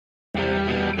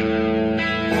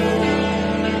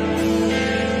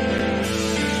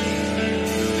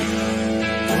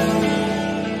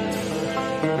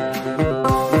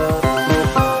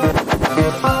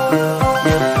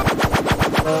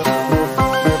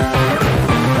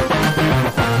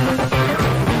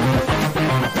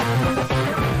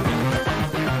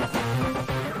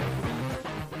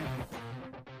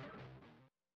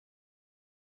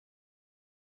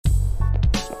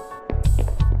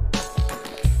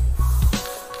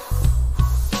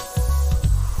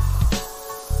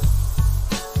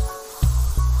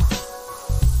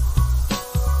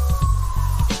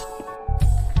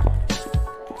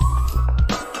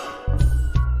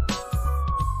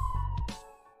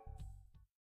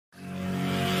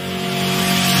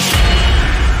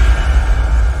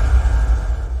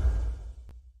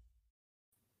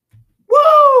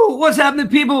What's happening,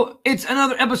 people? It's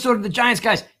another episode of the Giants,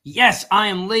 guys. Yes, I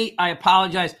am late. I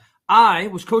apologize. I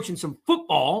was coaching some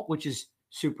football, which is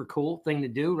super cool thing to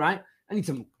do, right? I need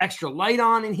some extra light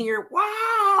on in here.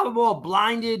 Wow, I'm all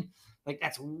blinded. Like,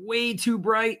 that's way too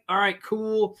bright. All right,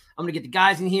 cool. I'm going to get the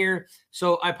guys in here.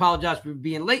 So I apologize for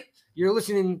being late. You're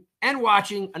listening and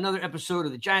watching another episode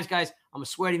of the Giants, guys. I'm a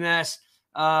sweaty mess.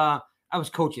 I was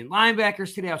coaching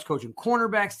linebackers today. I was coaching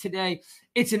cornerbacks today.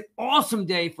 It's an awesome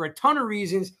day for a ton of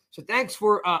reasons. So thanks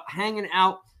for hanging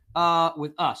out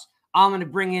with us. I'm going to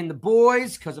bring in the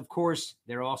boys because, of course,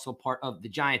 they're also part of the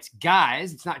Giants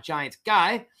guys. It's not Giants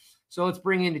guy. So let's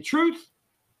bring in the truth.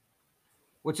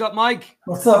 What's up, Mike?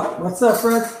 What's up? What's up,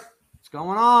 Fred? What's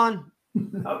going on?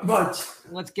 Not much.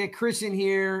 Let's get Chris in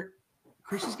here.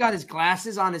 Chris has got his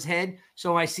glasses on his head,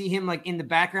 so I see him like in the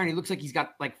background. He looks like he's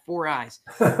got like 4 eyes.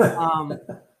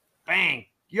 Bang.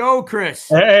 Yo, Chris.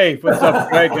 Hey, what's up,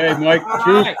 Greg? Hey, Mike.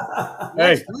 Right.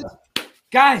 Hey.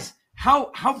 Guys, how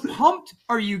pumped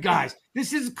are you guys?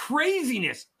 This is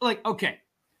craziness. Like, okay,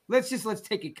 let's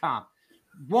take it calm.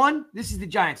 1, this is the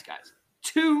Giants, guys.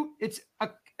 2,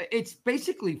 it's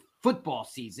basically football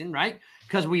season, right?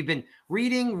 Because we've been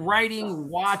reading, writing,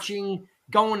 watching,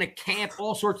 going to camp,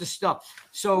 all sorts of stuff.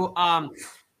 So I'm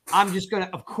just going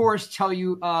to, of course, tell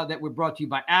you that we're brought to you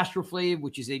by Astroflave,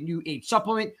 which is a new age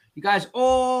supplement. You guys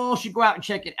all should go out and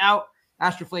check it out,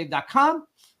 astroflave.com.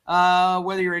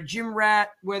 Whether you're a gym rat,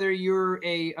 whether you're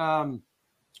a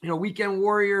weekend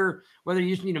warrior, whether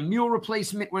you just need a meal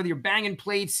replacement, whether you're banging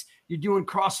plates, you're doing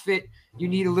CrossFit, you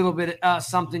need a little bit of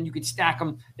something, you could stack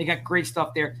them. They got great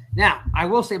stuff there. Now, I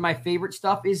will say my favorite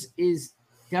stuff is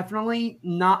definitely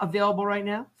not available right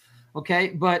now. Okay,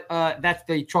 but that's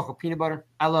the chocolate peanut butter.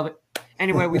 I love it.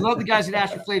 Anyway, we love the guys at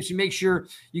Astroflave, so make sure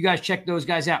you guys check those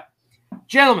guys out.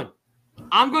 Gentlemen,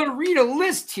 I'm going to read a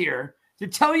list here to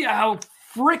tell you how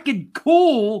freaking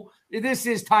cool this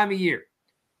is time of year.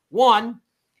 1,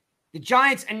 the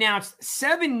Giants announced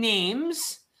 7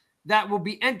 names that will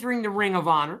be entering the Ring of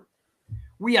Honor.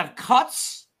 We have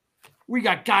cuts. We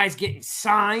got guys getting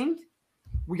signed.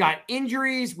 We got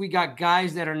injuries. We got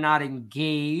guys that are not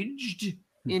engaged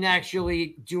in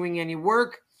actually doing any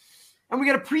work. And we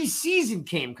got a preseason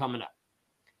game coming up.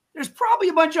 There's probably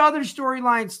a bunch of other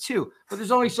storylines too, but there's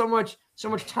only so much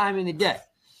time in the day.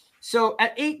 So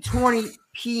at 8:20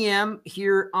 p.m.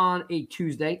 here on a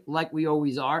Tuesday, like we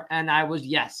always are, and I was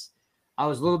a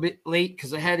little bit late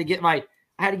because I had to get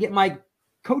my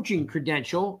coaching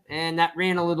credential, and that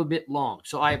ran a little bit long.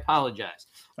 So I apologize.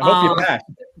 I hope you passed.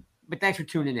 But thanks for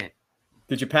tuning in.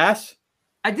 Did you pass?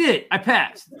 I did. I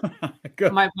passed.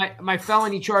 Good. My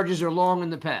felony charges are long in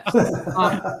the past.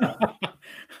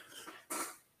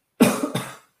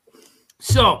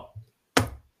 So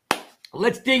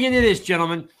let's dig into this,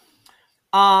 gentlemen.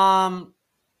 I'm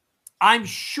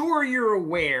sure you're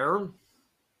aware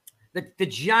that the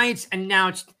Giants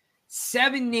announced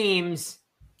 7 names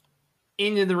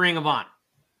into the Ring of Honor.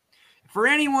 For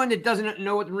anyone that doesn't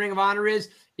know what the Ring of Honor is,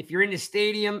 if you're in the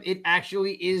stadium, it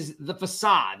actually is the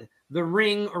facade, the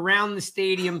ring around the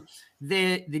stadium.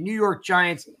 The New York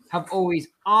Giants have always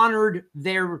honored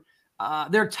their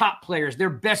top players, their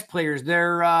best players,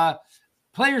 their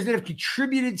players that have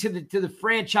contributed to the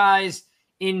franchise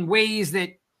in ways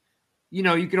that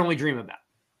you can only dream about.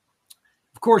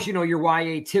 Of course, your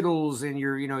Y.A. Tittles and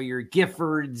your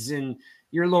Giffords and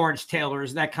your Lawrence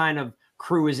Taylors, that kind of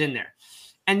crew is in there.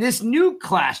 And this new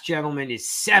class, gentlemen, is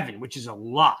 7, which is a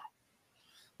lot.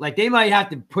 Like they might have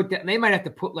to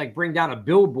bring down a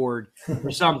billboard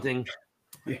or something,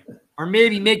 or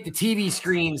maybe make the TV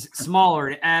screens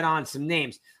smaller to add on some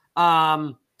names.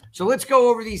 So let's go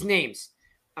over these names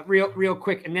real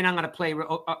quick, and then I'm going to play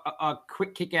a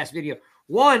quick kick-ass video.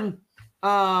 1,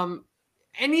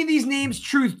 any of these names,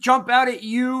 Truth, jump out at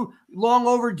you, long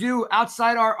overdue,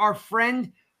 outside our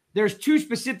friend? There's 2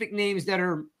 specific names that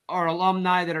are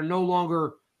alumni that are no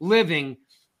longer living.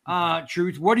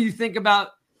 Truth, what do you think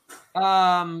about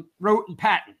Rote and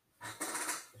Patton?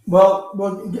 Well,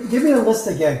 give me the list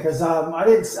again because I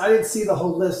didn't see the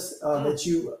whole list that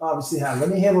you obviously have. Let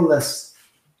me hear the list.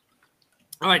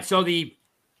 All right, so I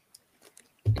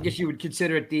guess you would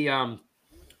consider it the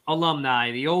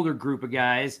alumni, the older group of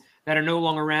guys that are no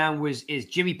longer around is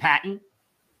Jimmy Patton.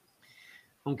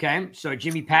 Okay, so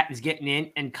Jimmy Patton's getting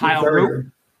in, and Kyle Rote.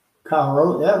 Kyle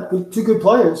Rote, yeah, 2 good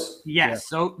players. Yes, yeah.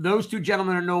 So those 2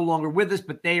 gentlemen are no longer with us,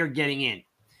 but they are getting in.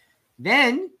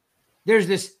 Then there's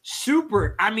this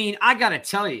I got to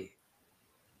tell you,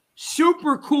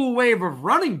 super cool wave of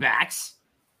running backs.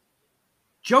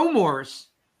 Joe Morris,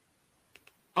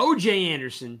 O.J.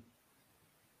 Anderson,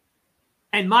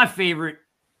 and my favorite,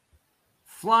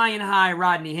 flying high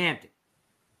Rodney Hampton.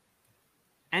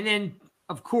 And then,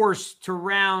 of course, to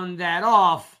round that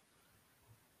off,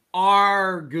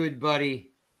 our good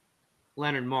buddy,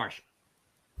 Leonard Marshall.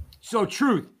 So,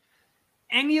 Truth,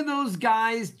 any of those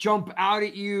guys jump out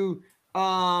at you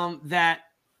that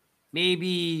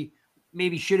maybe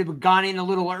should have gone in a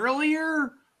little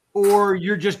earlier, or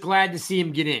you're just glad to see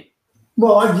him get in?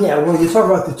 Well, yeah. Well, you talk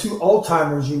about the two old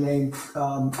timers you named,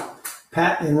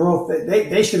 Pat and Rolf.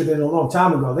 They should have been a long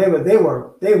time ago. They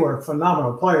were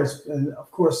phenomenal players, and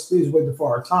of course, these were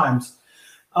before our times.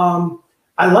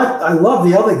 I love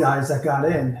the other guys that got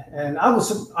in, and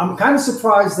I'm kind of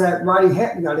surprised that Roddy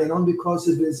Hampton got in only because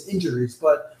of his injuries,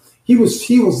 but he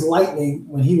was lightning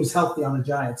when he was healthy on the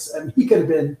Giants. I mean, he could have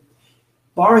been,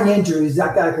 barring injuries,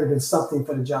 that guy could have been something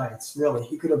for the Giants. Really,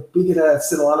 he could have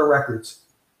set a lot of records.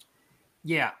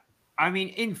 Yeah, I mean,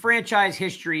 in franchise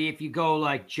history, if you go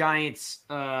like Giants,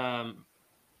 Mount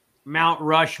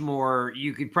Rushmore,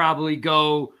 you could probably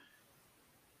go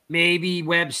maybe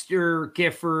Webster,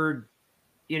 Gifford,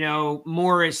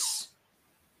 Morris,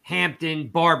 Hampton,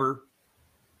 Barber.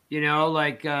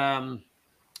 There's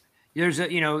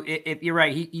if you're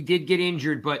right, he did get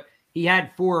injured, but he had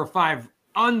 4 or 5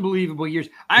 unbelievable years.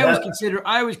 I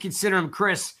always consider him,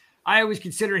 Chris. I always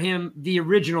consider him the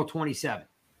original 27.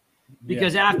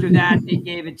 Because after that, they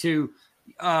gave it to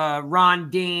Ron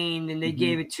Dane, and they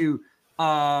gave it to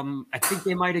I think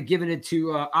they might have given it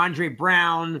to Andre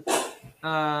Brown.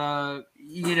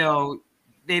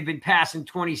 They've been passing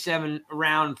 27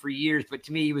 around for years, but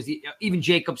to me, he was even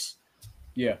Jacobs.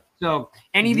 Yeah. So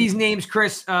any of these names,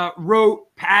 Chris,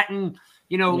 Rote, Patton,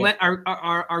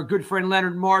 our good friend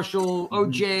Leonard Marshall,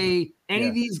 OJ, any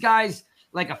of these guys,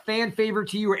 like a fan favorite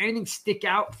to you, or anything stick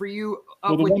out for you?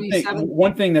 Well,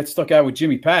 one thing that stuck out with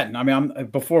Jimmy Patton, I mean, I'm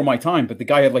before my time, but the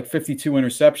guy had like 52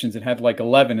 interceptions and had like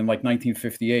 11 in like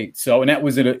 1958. So, and that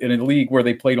was in a league where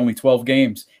they played only 12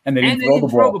 games and they didn't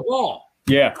throw the ball.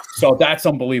 Yeah, so that's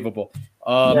unbelievable.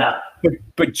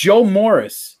 But Joe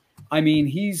Morris, I mean,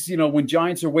 he's, when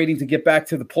Giants are waiting to get back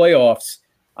to the playoffs,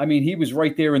 I mean, he was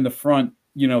right there in the front,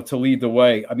 to lead the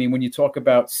way. I mean, when you talk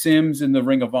about Sims in the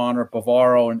Ring of Honor,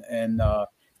 Bavaro, and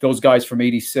those guys from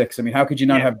 '86, I mean, how could you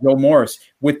not have Joe Morris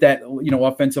with that,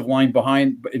 offensive line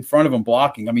in front of him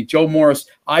blocking? I mean, Joe Morris,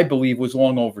 I believe, was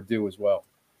long overdue as well.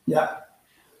 Yeah.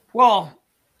 Well,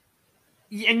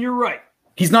 and you're right.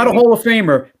 He's not a Hall of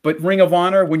Famer, but Ring of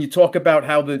Honor, when you talk about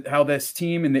how this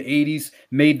team in the 80s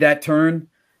made that turn,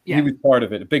 he was part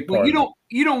of it, a big part.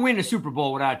 You don't win a Super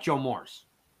Bowl without Joe Morris.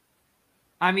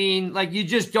 I mean, like, you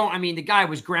just don't. I mean, the guy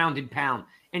was ground and pound,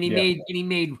 and he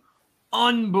made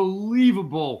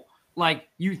unbelievable,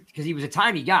 because he was a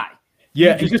tiny guy.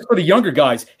 Yeah, and just for the younger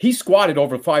guys, he squatted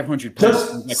over 500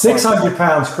 pounds. Just 600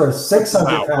 pounds, Chris.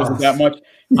 600 pounds. Wasn't that much?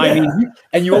 Yeah. I mean,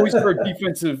 and you always heard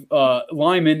defensive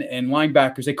linemen and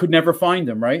linebackers, they could never find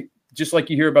him, right? Just like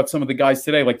you hear about some of the guys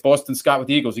today, like Boston Scott with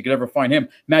the Eagles, you could never find him.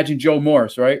 Imagine Joe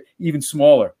Morris, right? Even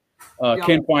smaller.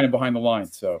 Can't find him behind the line.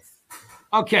 So,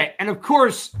 okay, and of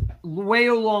course, way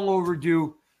long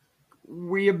overdue.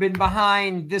 We have been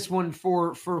behind this one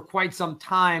for quite some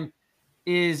time.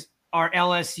 Is our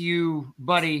LSU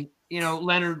buddy,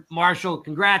 Leonard Marshall.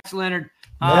 Congrats, Leonard.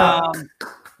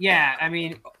 Yeah, I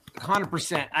mean,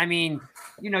 100%. I mean,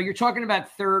 you're talking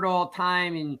about third all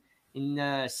time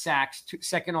in sacks,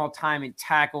 second all time in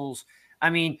tackles. I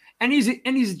mean, and he's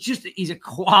a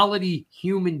quality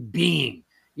human being.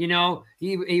 He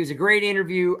was a great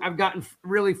interview. I've gotten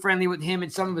really friendly with him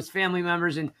and some of his family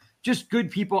members, and just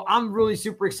good people. I'm really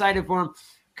super excited for him.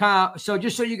 So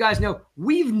just so you guys know,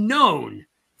 we've known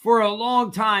for a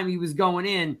long time he was going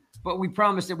in, but we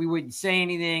promised that we wouldn't say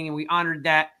anything, and we honored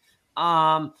that.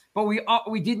 But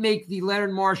we did make the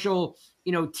Leonard Marshall,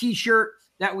 T-shirt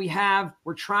that we have.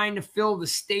 We're trying to fill the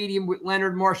stadium with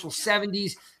Leonard Marshall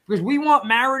 70s because we want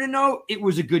Mara to know it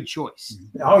was a good choice.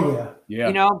 Oh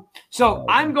yeah. So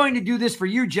I'm going to do this for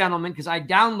you, gentlemen, because I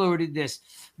downloaded this.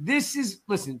 This is,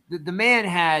 listen, the man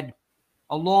had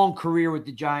a long career with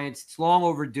the Giants. It's long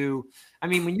overdue. I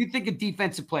mean, when you think of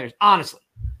defensive players, honestly,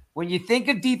 when you think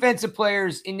of defensive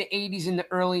players in the 80s and the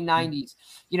early 90s,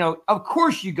 of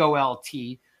course you go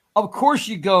LT. Of course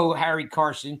you go Harry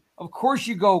Carson. Of course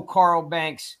you go Carl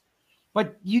Banks.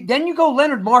 But then you go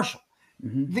Leonard Marshall.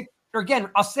 Mm-hmm. Again,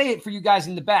 I'll say it for you guys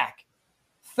in the back.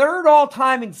 Third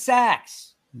all-time in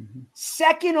sacks. Mm-hmm.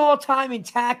 Second all-time in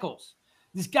tackles.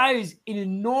 This guy is an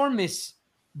enormous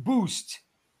boost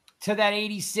to that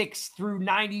 86 through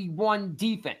 91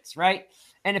 defense, right?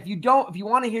 And if you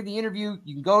want to hear the interview,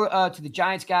 you can go to the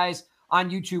Giants guys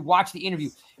on YouTube, watch the interview.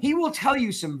 He will tell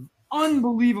you some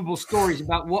unbelievable stories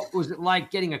about what was it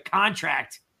like getting a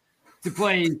contract to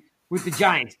play with the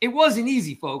Giants. It wasn't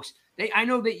easy, folks. I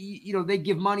know that, they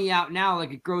give money out now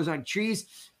like it grows on trees.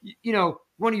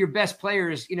 One of your best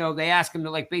players, they ask him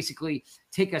to like basically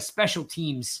take a special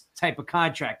teams type of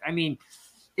contract. I mean,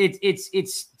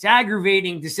 it's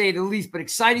aggravating to say the least, but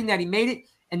exciting that he made it.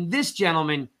 And this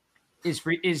gentleman is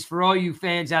for all you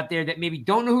fans out there that maybe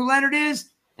don't know who Leonard is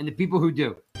and the people who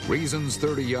do. Reason's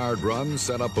 30-yard run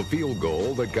set up a field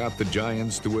goal that got the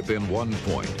Giants to within 1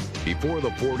 point before the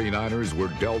 49ers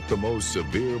were dealt the most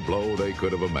severe blow they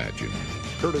could have imagined,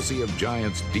 courtesy of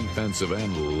Giants defensive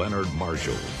end Leonard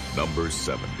Marshall, number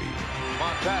 70.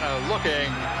 Montana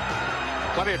looking,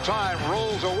 plenty of time,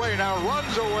 rolls away, now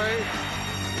runs away.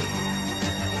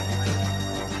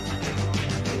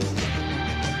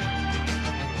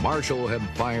 Marshall had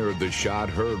fired the shot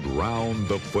heard round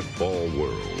the football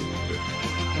world.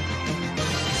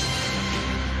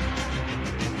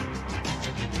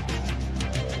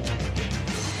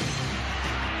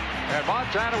 And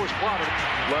Montana was plotted.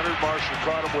 Leonard Marshall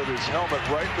caught him with his helmet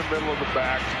right in the middle of the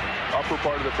back, upper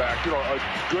part of the back.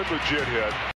 A good legit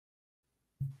hit.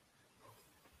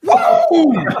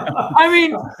 Woo! I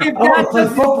mean, if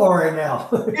that's football right now.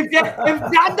 if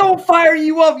that don't fire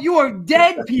you up, you are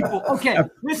dead, people. Okay,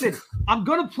 listen, I'm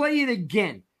going to play it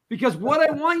again because what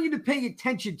I want you to pay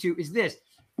attention to is this.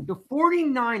 The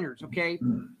 49ers, okay,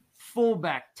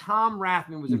 fullback Tom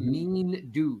Rathman was a mean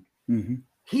dude. Mm-hmm.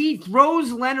 He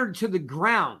throws Leonard to the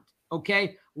ground,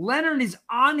 okay? Leonard is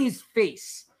on his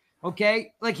face,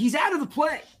 okay? Like he's out of the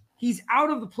play. He's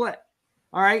out of the play,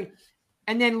 all right?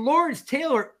 And then Lawrence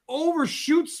Taylor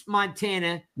overshoots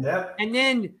Montana. Yep. And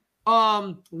then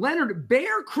Leonard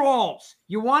bear crawls.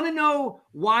 You want to know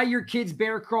why your kids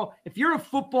bear crawl? If you're a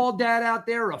football dad out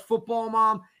there or a football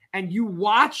mom and you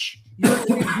watch your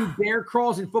kids do bear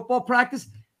crawls in football practice,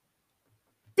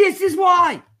 this is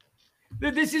why.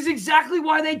 This is exactly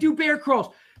why they do bear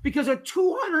crawls. Because a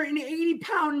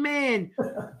 280-pound man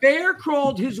bear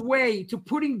crawled his way to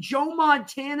putting Joe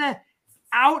Montana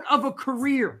out of a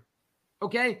career.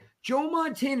 Okay, Joe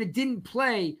Montana didn't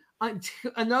play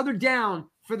until another down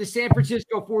for the San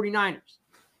Francisco 49ers.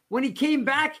 When he came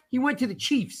back, he went to the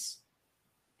Chiefs.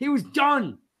 He was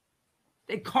done.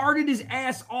 They carted his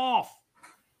ass off.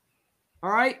 All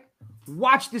right,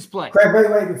 watch this play. Craig,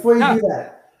 wait. Before you do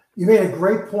that, you made a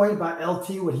great point about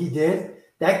LT, what he did.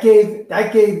 That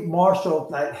gave Marshall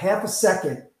that half a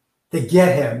second to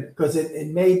get him because it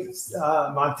made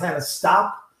Montana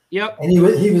stop. Yep. And he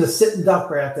was a sitting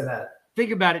duck right after that.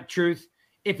 Think about it, Truth.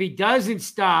 If he doesn't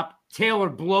stop, Taylor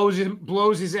blows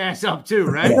his ass up too,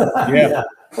 right? Yeah.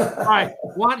 All right.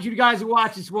 Want you guys to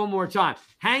watch this one more time.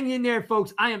 Hang in there,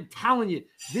 folks. I am telling you,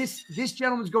 this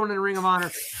gentleman's going to the Ring of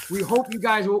Honor. We hope you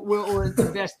guys will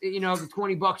invest, the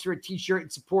 $20 for a T-shirt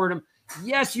and support him.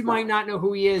 Yes, you might not know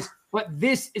who he is, but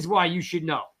this is why you should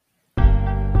know.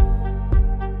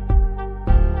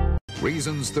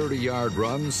 Reason's 30-yard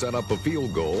run set up a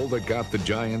field goal that got the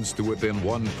Giants to within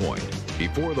 1 point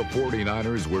before the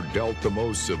 49ers were dealt the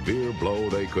most severe blow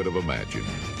they could have imagined,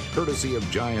 courtesy of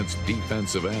Giants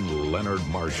defensive end Leonard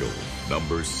Marshall,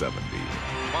 number 70.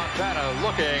 Montana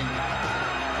looking,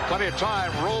 plenty of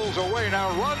time, rolls away,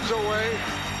 now runs away.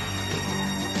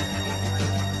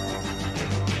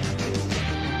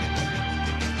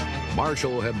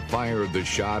 Marshall had fired the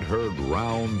shot heard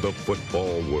round the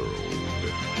football world.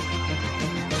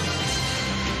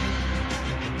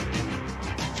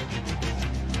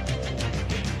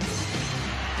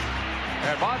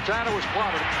 And Montana was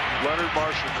plotted. Leonard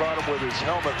Marshall caught him with his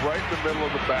helmet right in the middle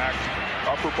of the back,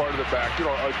 upper part of the back.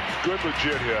 A good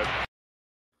legit hit.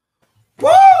 Woo!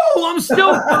 I'm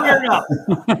still fired up.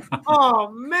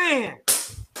 Oh man,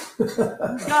 you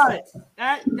got it.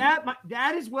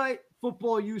 That is what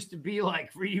football used to be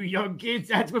like for you young kids.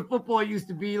 That's what football used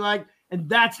to be like, and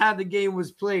that's how the game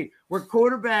was played, where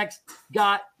quarterbacks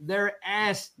got their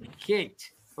ass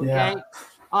kicked. Okay,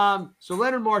 yeah. So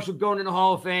Leonard Marshall going in the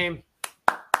Hall of Fame.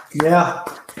 Yeah.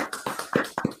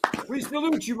 We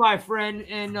salute you, my friend,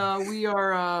 and we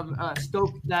are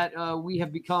stoked that we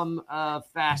have become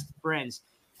fast friends.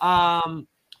 In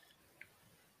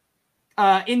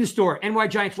the store,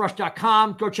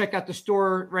 nygiantsrush.com. Go check out the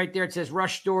store right there. It says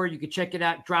Rush Store. You can check it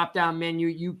out. Drop-down menu.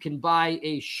 You can buy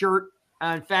a shirt.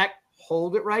 In fact,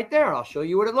 hold it right there. I'll show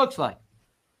you what it looks like.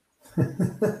 All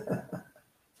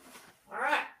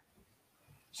right.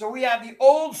 So we have the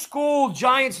old school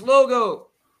Giants logo.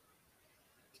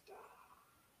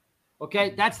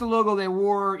 Okay, that's the logo they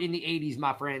wore in the 80s,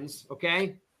 my friends,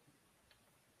 okay?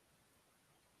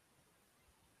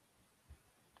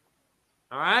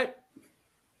 All right.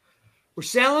 We're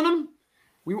selling them.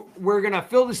 We're going to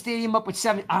fill the stadium up with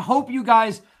 7. I hope you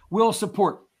guys will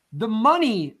support. The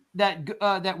money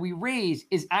that we raise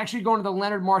is actually going to the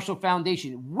Leonard Marshall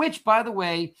Foundation, which, by the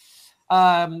way,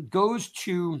 goes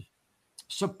to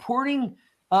supporting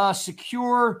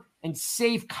secure and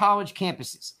safe college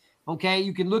campuses. Okay,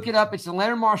 you can look it up. It's the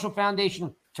Leonard Marshall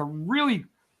Foundation. It's a really,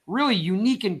 really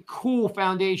unique and cool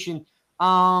foundation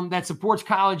that supports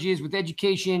colleges with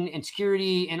education and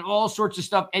security and all sorts of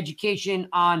stuff. Education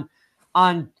on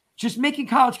just making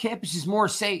college campuses more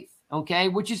safe. Okay,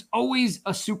 which is always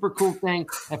a super cool thing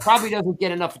that probably doesn't get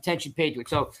enough attention paid to it.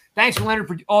 So thanks, Leonard,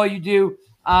 for all you do.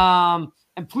 And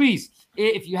please,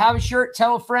 if you have a shirt,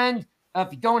 tell a friend.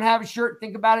 If you don't have a shirt,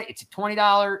 think about it. It's a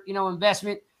 $20,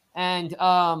 investment. And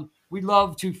we'd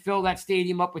love to fill that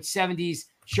stadium up with 70s.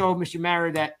 Show Mr.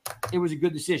 Mara that it was a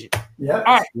good decision. Yeah.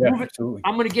 All right. Yeah, absolutely.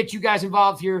 I'm going to get you guys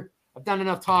involved here. I've done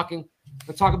enough talking.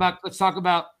 Let's talk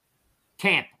about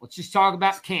camp. Let's just talk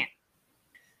about camp.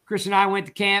 Chris and I went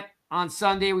to camp on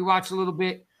Sunday. We watched a little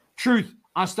bit. Truth,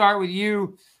 I'll start with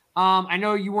you. I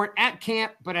know you weren't at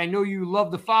camp, but I know you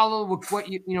love to follow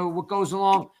what goes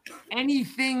along.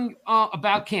 Anything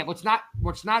about camp? Let's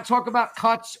not talk about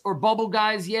cuts or bubble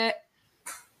guys yet.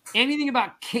 Anything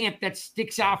about camp that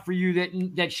sticks out for you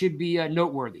that should be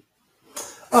noteworthy?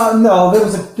 No,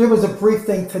 there was a brief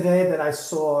thing today that I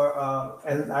saw,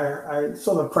 and I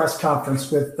saw the press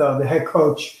conference with the head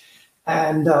coach.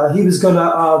 And he was going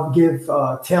to give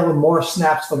Taylor more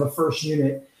snaps for the first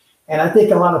unit. And I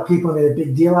think a lot of people made a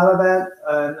big deal out of that.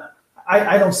 And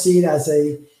I don't see it as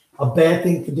a bad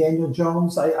thing for Daniel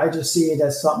Jones. I just see it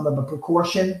as something of a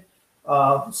precaution.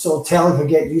 So Taylor could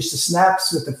get used to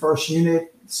snaps with the first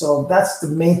unit. So that's the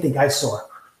main thing I saw.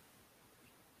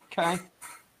 Okay.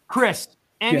 Chris,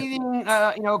 anything,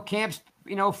 camps,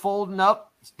 folding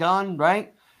up, it's done,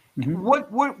 right? Mm-hmm.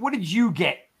 What did you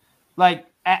get? Like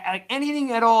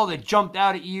anything at all that jumped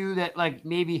out at you that like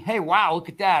maybe, hey, wow, look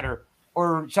at that,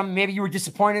 or something maybe you were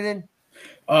disappointed in?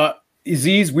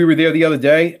 Aziz, we were there the other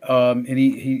day, and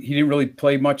he didn't really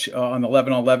play much on the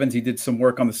 11-on-11s. He did some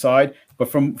work on the side, but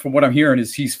from what I'm hearing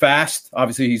is he's fast.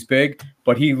 Obviously, he's big,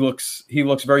 but he looks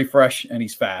very fresh and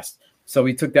he's fast. So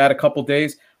he took that a couple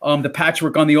days. The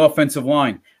patchwork on the offensive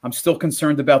line. I'm still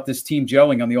concerned about this team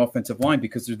gelling on the offensive line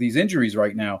because there's these injuries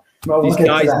right now. Well, these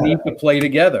guys need to play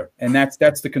together, and that's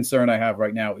the concern I have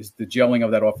right now is the gelling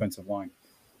of that offensive line.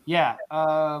 Yeah,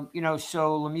 so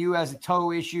Lemieux has a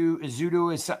toe issue.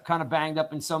 Azudu is kind of banged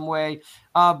up in some way.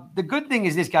 The good thing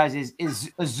is this, guys, is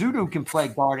Azudu can play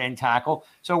guard and tackle.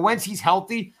 So once he's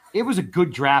healthy, it was a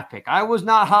good draft pick. I was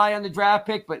not high on the draft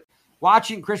pick, but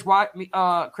watching Chris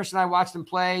and I watched him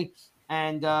play,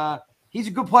 and he's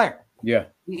a good player. Yeah,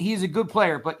 he's a good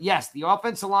player. But yes, the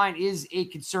offensive line is a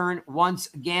concern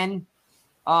once again.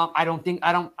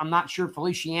 I'm not sure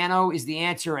Feliciano is the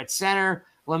answer at center.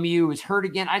 Lemieux is hurt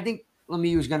again. I think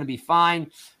Lemieux is going to be fine.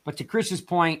 But to Chris's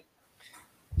point,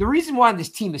 the reason why this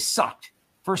team has sucked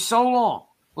for so long,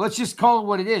 let's just call it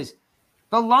what it is.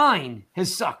 The line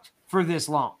has sucked for this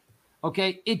long.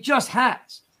 Okay? It just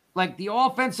has. Like the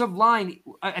offensive line,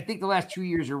 I think the last 2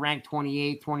 years are ranked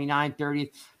 28, 29, 30th.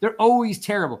 They're always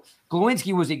terrible.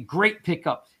 Glowinski was a great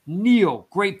pickup. Neal,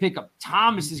 great pickup.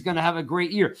 Thomas is going to have a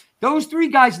great year. Those three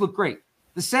guys look great.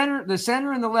 The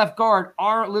center and the left guard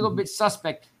are a little bit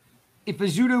suspect. If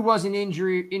Azudu wasn't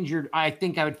injured, I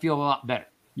think I would feel a lot better.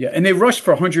 Yeah, and they rushed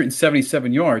for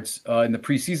 177 yards in the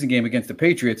preseason game against the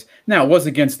Patriots. Now, it was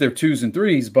against their 2s and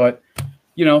 3s, but,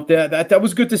 that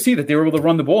was good to see that they were able to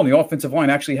run the ball, and the offensive line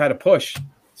actually had a push.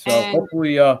 So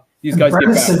hopefully these guys get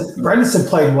back. Brennison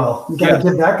played well. You got to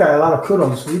give that guy a lot of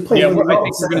kudos. He played really well. I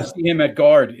think we're going to see him at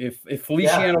guard. If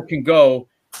Feliciano can go,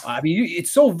 I mean,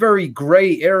 it's so very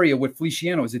gray area with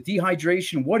Feliciano. Is it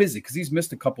dehydration? What is it? Because he's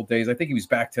missed a couple days. I think he was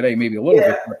back today, maybe a little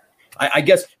bit. I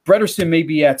guess Brederson may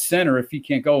be at center if he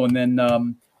can't go, and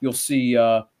then you'll see,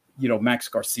 Max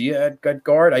Garcia at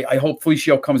guard. I hope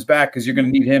Feliciano comes back because you're going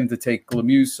to need him to take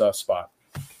Lemieux's spot.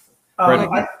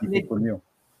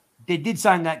 They did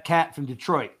sign that cat from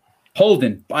Detroit.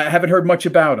 Holden. I haven't heard much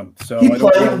about him. So he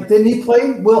played. Didn't he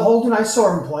play? Will Holden? I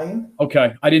saw him playing.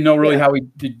 Okay, I didn't know really how he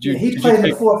did. He played in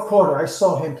the fourth quarter. I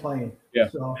saw him playing. Yeah.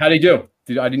 So. How'd he do?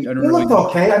 He looked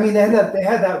okay. I mean, they had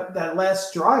that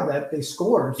last drive that they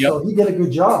scored. Yep. So he did a good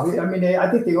job. I mean,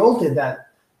 I think they all did that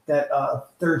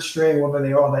third string, whatever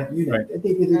they are, that unit. Right. I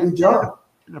think they did a good job.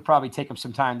 It'll probably take them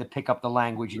some time to pick up the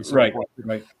language and so forth.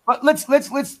 Right. But let's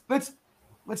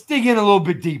dig in a little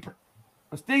bit deeper.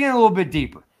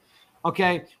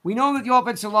 Okay, we know that the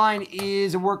offensive line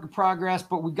is a work in progress,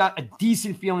 but we've got a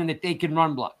decent feeling that they can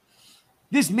run block.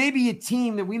 This may be a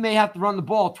team that we may have to run the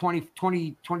ball 20,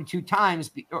 22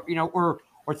 times,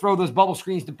 or throw those bubble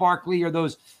screens to Barkley, or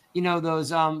those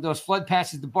flood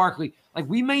passes to Barkley. Like,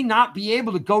 we may not be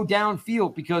able to go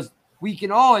downfield because we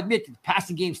can all admit that the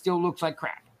passing game still looks like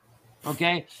crap.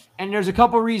 Okay. And there's a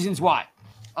couple of reasons why.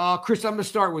 Chris, I'm going to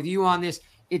start with you on this.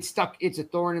 It's a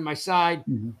thorn in my side.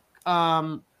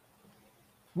 Mm-hmm.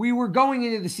 We were going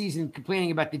into the season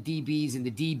complaining about the DBs, and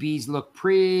the DBs look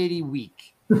pretty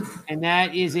weak. And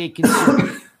that is a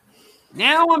concern.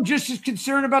 Now I'm just as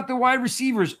concerned about the wide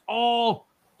receivers all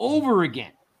over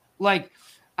again. Like,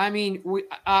 I mean,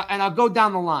 and I'll go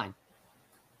down the line.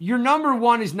 Your number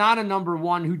one is not a number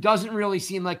one who doesn't really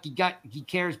seem like he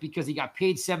cares because he got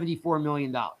paid $74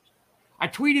 million. I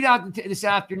tweeted out this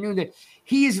afternoon that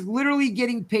he is literally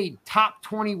getting paid top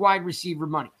 20 wide receiver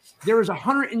money. There is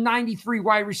 193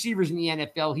 wide receivers in the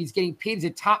NFL. He's getting paid as a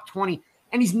top 20,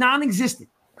 and he's non-existent,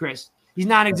 Chris. He's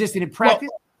non-existent in practice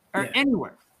or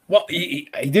anywhere. Well, he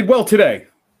did well today.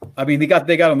 I mean, they got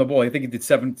on the ball. I think he did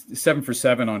 7 for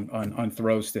 7 on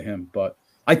throws to him. But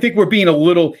I think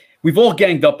we've all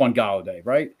ganged up on Golladay,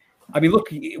 right? I mean, look,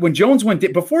 when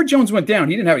before Jones went down,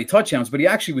 he didn't have any touchdowns, but he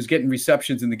actually was getting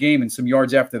receptions in the game and some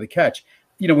yards after the catch.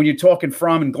 You know, when you're talking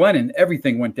Fromm and Glennon,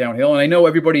 everything went downhill. And I know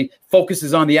everybody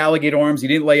focuses on the alligator arms. He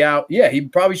didn't lay out. Yeah, he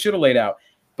probably should have laid out.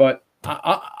 But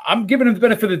I'm giving him the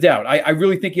benefit of the doubt. I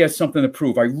really think he has something to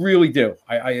prove. I really do.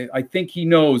 I think he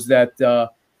knows that,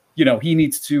 he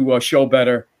needs to show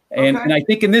better. And I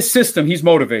think in this system, he's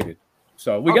motivated.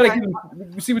 So we got to give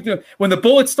him, see when the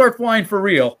bullets start flying for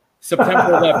real, September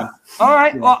 11th. All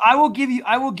right. Well, I will give you that.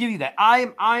 I will give you that. I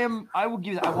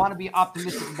want to be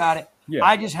optimistic about it. Yeah.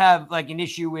 I just have like an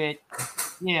issue with,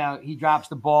 he drops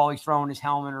the ball, he's throwing his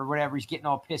helmet or whatever. He's getting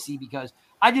all pissy because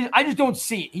I just don't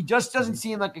see it. He just doesn't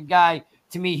seem like a guy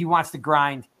to me who wants to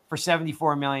grind for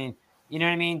 $74 million. You know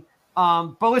what I mean?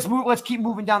 But let's keep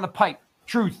moving down the pipe.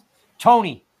 Truth.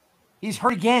 Tony, he's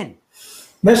hurt again.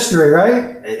 Mystery,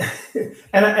 right?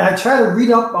 And I try to read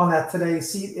up on that today.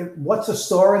 See what's the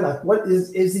story, like what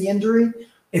is the injury?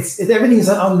 It's everything's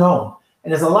an unknown,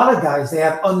 and there's a lot of guys they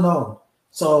have unknown.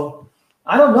 So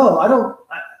I don't know.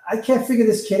 I can't figure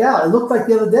this kid out. It looked like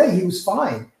the other day he was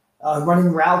fine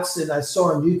running routes, and I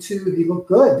saw on YouTube he looked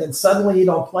good. Then suddenly he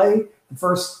don't play the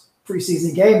first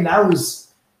preseason game. Now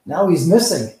he's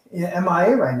missing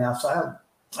MIA right now. So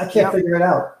I can't figure it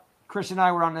out. Chris and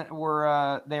I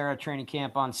were there at training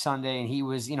camp on Sunday, and he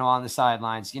was, on the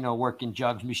sidelines, working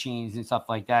jugs machines and stuff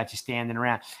like that, just standing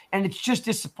around. And it's just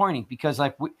disappointing because,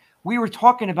 like, we were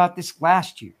talking about this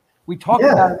last year. We talked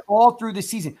about it all through the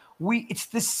season. It's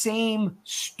the same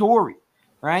story,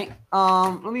 right?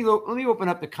 Let me open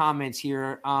up the comments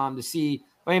here to see.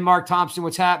 Hey, Mark Thompson,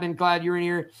 what's happening? Glad you're in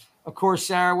here. Of course,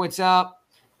 Sarah, what's up?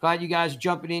 Glad you guys are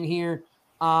jumping in here.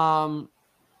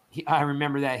 I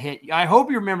remember that hit. I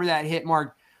hope you remember that hit,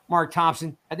 Mark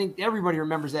Thompson. I think everybody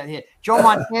remembers that hit. Joe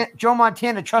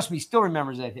Montana, trust me, still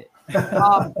remembers that hit.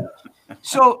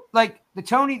 So, like, the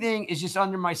Tony thing is just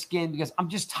under my skin because I'm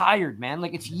just tired, man.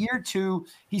 Like, it's year 2.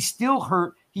 He's still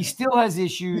hurt. He still has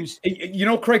issues.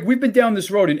 Craig, we've been down this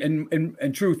road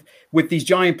in truth with these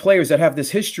giant players that have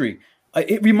this history.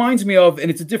 It reminds me of,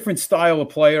 and it's a different style of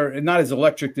player and not as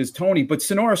electric as Tony, but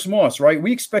Sonoris Moss, right?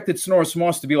 We expected Sonoris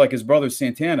Moss to be like his brother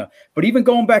Santana. But even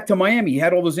going back to Miami, he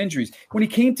had all those injuries. When he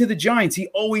came to the Giants, he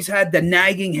always had the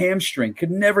nagging hamstring,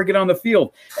 could never get on the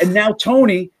field. And now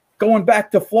Tony, going back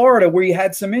to Florida where he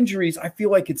had some injuries, I feel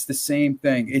like it's the same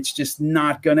thing. It's just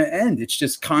not going to end. It's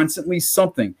just constantly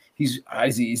something. Is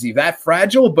he that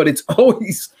fragile? But it's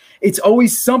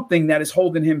always something that is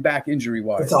holding him back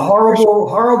injury-wise. It's a horrible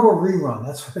rerun.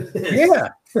 That's what it is.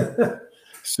 Yeah.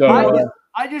 So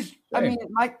I mean,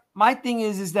 my thing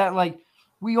is that, like,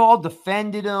 we all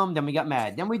defended him, then we got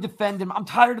mad, then we defended him. I'm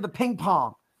tired of the ping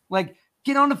pong. Like,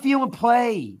 get on the field and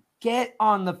play. Get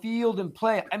on the field and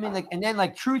play. I mean, like, and then,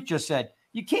 like Truth just said,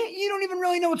 you don't even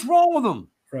really know what's wrong with him.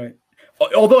 Right.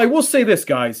 Although I will say this,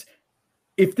 guys.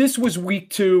 If this was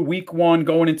week 2, week 1,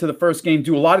 going into the first game,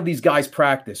 do a lot of these guys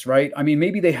practice, right? I mean,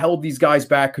 maybe they held these guys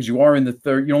back because you are in the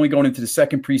third, you're only going into the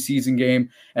second preseason game.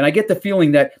 And I get the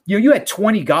feeling that, you had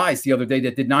 20 guys the other day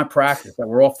that did not practice, that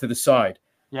were off to the side.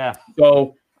 Yeah.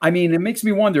 So, I mean, it makes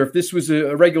me wonder if this was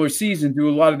a regular season, do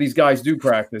a lot of these guys do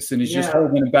practice and he's just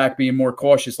holding him back, being more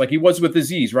cautious like he was with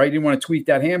Aziz, right? He didn't want to tweak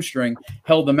that hamstring,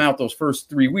 held him out those first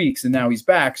 3 weeks, and now he's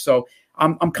back. So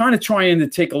I'm kind of trying to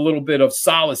take a little bit of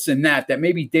solace in that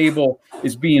maybe Dable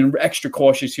is being extra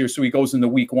cautious here so he goes into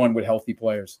week 1 with healthy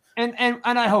players. And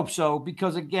I hope so,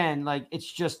 because, again, like,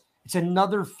 it's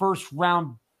another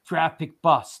first-round draft pick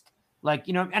bust. Like,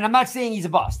 and I'm not saying he's a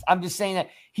bust. I'm just saying that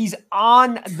he's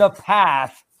on the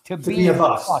path to be a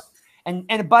bust.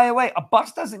 And by the way, a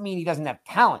bust doesn't mean he doesn't have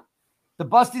talent. The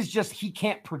bust is just he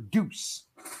can't produce.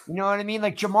 You know what I mean?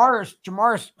 Like Jamarcus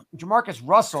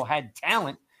Russell had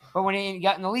talent, but when he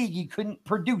got in the league, he couldn't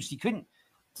produce. He couldn't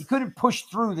push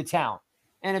through the talent.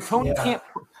 And if Tony can't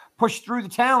push through the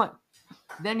talent,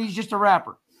 then he's just a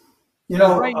rapper.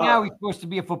 Right now he's supposed to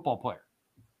be a football player.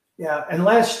 Yeah, and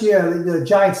last year the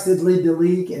Giants did lead the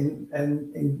league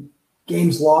in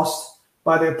games lost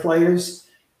by their players.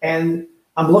 And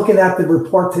I'm looking at the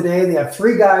report today. They have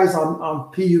 3 guys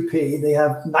on PUP. They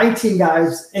have 19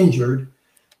 guys injured.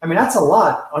 I mean, that's a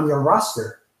lot on your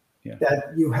roster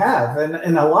that you have.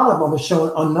 And a lot of them are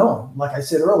showing unknown, like I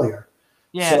said earlier.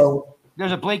 Yeah, so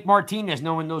there's a Blake Martinez.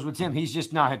 No one knows what's him. He's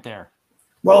just not there.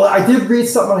 Well, I did read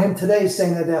something on him today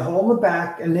saying that they're holding him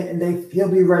back and he'll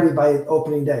be ready by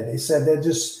opening day. They said they're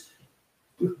just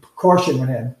caution with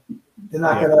him. They're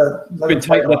not going to let him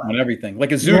tight lip on everything.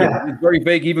 Like Azuda, it's very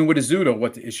vague even with Azuda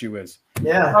what the issue is.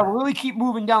 Yeah. I'll really keep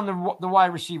moving down the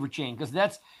wide receiver chain because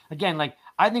that's, again, like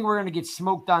I think we're going to get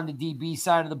smoked on the DB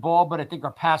side of the ball, but I think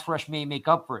our pass rush may make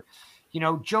up for it.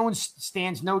 Jones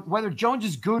stands whether Jones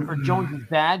is good or Jones is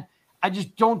bad, I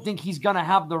just don't think he's going to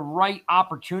have the right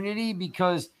opportunity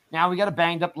because now we got a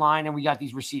banged up line and we got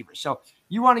these receivers. So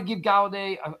you want to give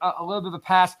Galladay a little bit of a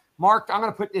pass. Mark, I'm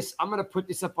going to put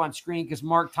this up on screen because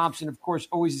Mark Thompson, of course,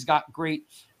 always has got great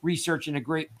research and a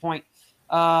great point.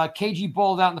 KG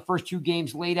bowled out in the first 2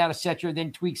 games, laid out, etc.,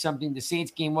 then tweaked something. The Saints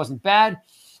game wasn't bad,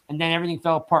 and then everything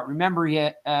fell apart. Remember,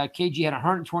 KG had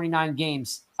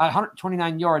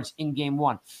 129 yards in game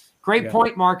 1. Great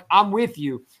point, Mark. I'm with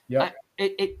you. Yeah.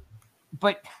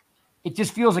 But it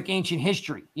just feels like ancient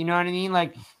history. You know what I mean?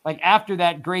 Like after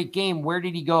that great game, where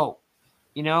did he go?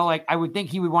 I would think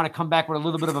he would want to come back with a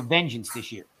little bit of a vengeance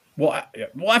this year. Well,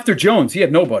 after Jones, he had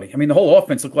nobody. I mean, the whole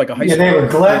offense looked like a high school. Yeah, they were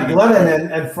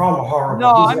Glennon and Fromm are horrible.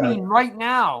 No, I mean right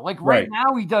now. Right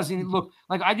now he doesn't look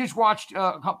like. I just watched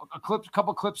a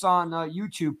couple clips on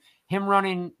YouTube. Him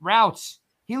running routes.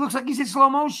 He looks like he's in slow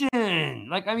motion.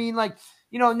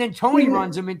 And then Tony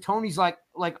runs him, and Tony's like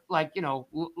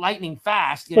lightning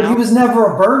fast. But he was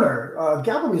never a burner.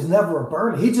 Galladay was never a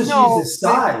burner. He just used his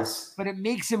size. But it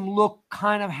makes him look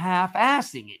kind of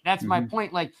half-assing it. That's my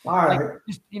point.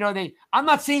 I'm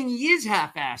not saying he is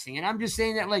half-assing it. I'm just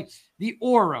saying that the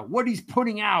aura, what he's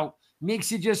putting out,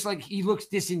 makes it just like he looks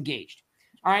disengaged.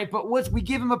 All right, but once we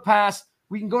give him a pass,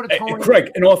 we can go to Tony. And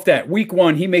Craig, and off that, week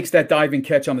 1, he makes that diving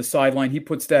catch on the sideline. He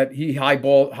puts he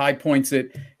high points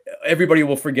it. Everybody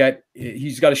will forget.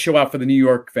 He's got to show out for the New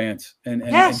York fans and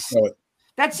show it.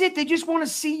 That's it. They just want to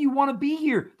see you want to be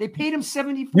here. They paid him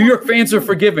 $74. New York fans are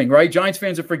forgiving, right? Giants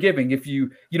fans are forgiving. If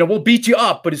we'll beat you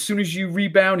up, but as soon as you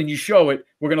rebound and you show it,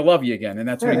 we're going to love you again. And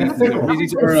that's what he needs to do. He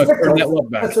needs to earn that love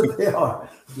back. That's what they are.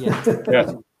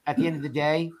 Yeah. At the end of the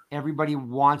day, everybody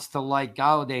wants to like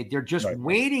Galladay. They're just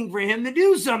waiting for him to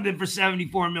do something for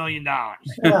 $74 million.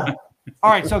 Yeah.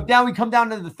 All right, so now we come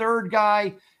down to the third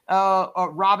guy,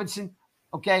 Robinson.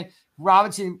 Okay,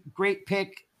 Robinson, great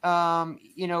pick.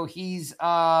 He's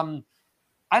I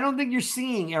don't think you're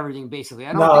seeing everything basically.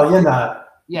 You're not.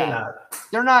 Yeah, you're not.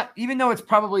 They're not, even though it's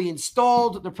probably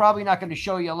installed, they're probably not going to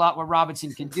show you a lot what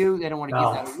Robinson can do. They don't want to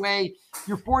give that away.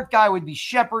 Your fourth guy would be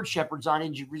Shepard. Shepard's on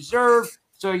injured reserve.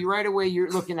 So right away you're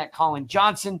looking at Colin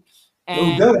Johnson.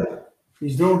 And doing good.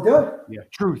 He's doing good. Yeah.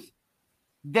 Truth.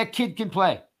 That kid can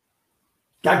play.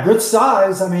 Got good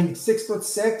size. I mean,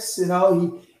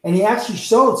 6'6", he actually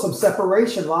showed some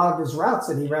separation, a lot of his routes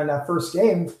that he ran that first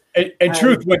game. And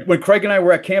truth, when Craig and I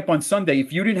were at camp on Sunday,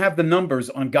 if you didn't have the numbers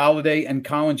on Galladay and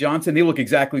Colin Johnson, they look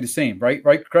exactly the same, right?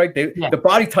 Right, Craig? The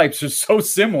body types are so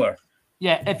similar.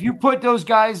 Yeah, if you put those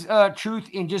guys, Truth,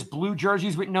 in just blue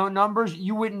jerseys with no numbers,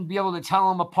 you wouldn't be able to tell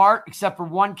them apart, except for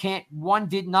one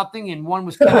did nothing and one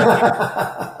was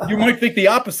You might think the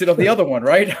opposite of the other one,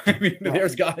 right? I mean,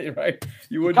 there's guys, right?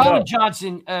 You wouldn't Colin know.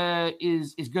 Johnson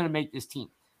is going to make this team.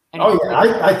 And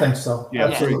I think so. Yeah,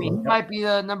 absolutely. He might be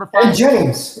the number 5. And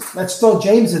James. That's still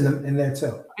James in there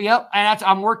too. Yep, and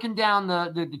I'm working down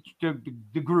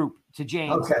the group to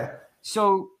James. Okay.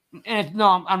 So,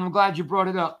 I'm glad you brought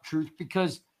it up, Truth,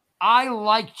 because I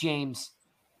like James,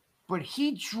 but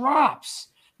he drops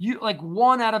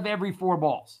one out of every 4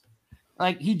 balls.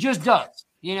 He just does.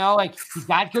 He's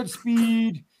got good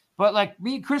speed, but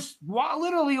me and Chris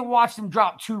literally watched him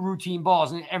drop 2 routine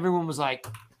balls, and everyone was like,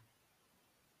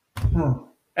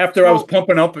 After I was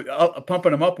pumping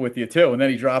him up with you too, and then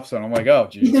he drops on. I'm like, oh,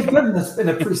 geez. He did good in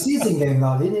a preseason game,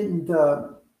 though.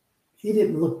 He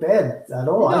didn't look bad at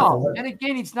all. No, and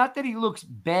again, it's not that he looks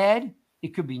bad.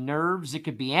 It could be nerves. It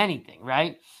could be anything,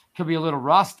 right? Could be a little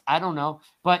rust. I don't know.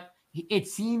 But it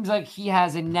seems like he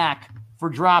has a knack for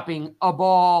dropping a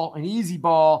ball, an easy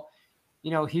ball,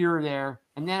 here or there.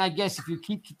 And then I guess if you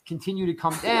continue to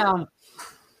come down,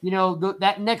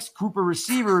 that next group of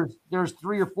receivers, there's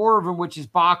 3 or 4 of them, which is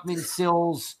Bachman,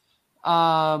 Sills,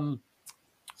 number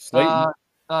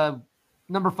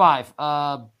 5,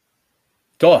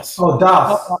 Doss.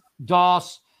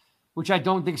 Doss, which I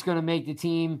don't think is going to make the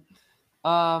team.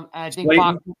 And I think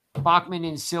Bachman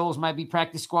and Sills might be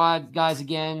practice squad guys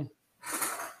again.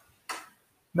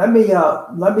 Let me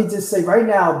just say right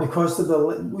now, because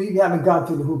we haven't gone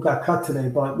through who got cut today,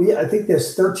 but I think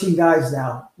there's 13 guys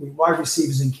now, wide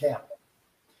receivers in camp,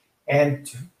 and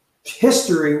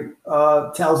history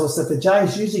tells us that the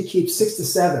Giants usually keep 6 to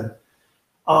 7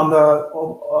 on the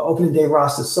opening day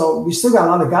roster. So we still got a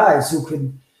lot of guys who's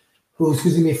going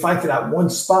to be fighting for that one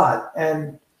spot.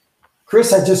 And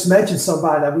Chris had just mentioned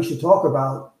somebody that we should talk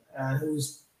about,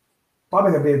 who's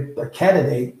probably going to be a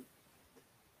candidate.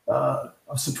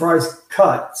 A surprise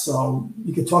cut, so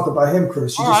you can talk about him,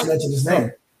 Chris. You just mentioned his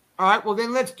name. All right, well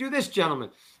then let's do this, gentlemen.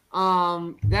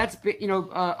 I'll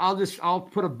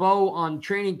put a bow on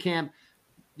training camp.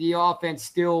 The offense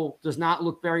still does not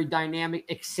look very dynamic,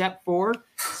 except for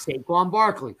Saquon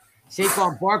Barkley.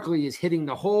 Saquon Barkley is hitting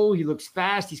the hole. He looks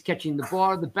fast. He's catching the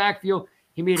ball in the backfield.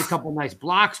 He made a couple nice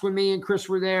blocks when me and Chris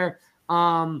were there.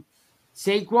 Saquon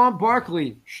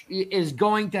Barkley is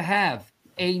going to have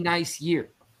a nice year.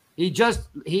 I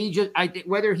think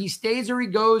whether he stays or he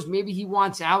goes, maybe he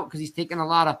wants out because he's taking a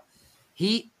lot of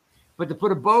heat. But to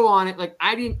put a bow on it,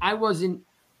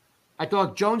 I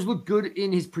thought Jones looked good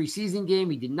in his preseason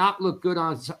game. He did not look good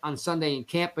on Sunday in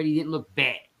camp, but he didn't look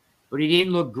bad. But he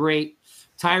didn't look great.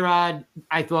 Tyrod,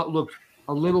 I thought, looked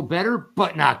a little better,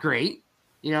 but not great.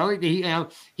 He has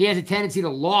a tendency to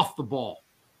loft the ball.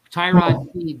 Tyrod,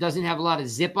 he doesn't have a lot of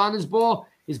zip on his ball.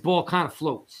 His ball kind of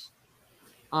floats.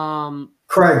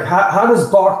 Craig, how does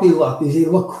Barkley look? Does he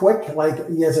look quick? Like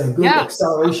he has a good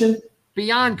acceleration?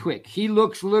 Beyond quick. He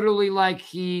looks literally like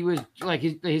he was like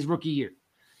his rookie year.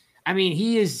 I mean,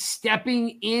 he is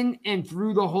stepping in and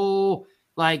through the hole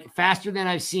like faster than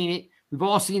I've seen it. We've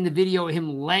all seen the video of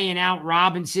him laying out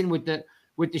Robinson with the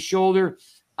shoulder.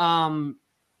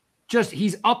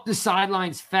 He's up the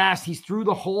sidelines fast. He's through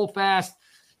the hole fast.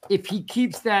 If he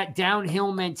keeps that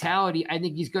downhill mentality, I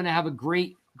think he's going to have a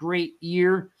great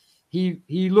year.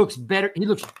 He looks better. He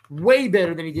looks way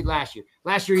better than he did last year.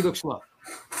 Last year he looked slow.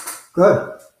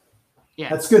 Good. Yeah.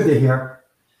 That's good to hear.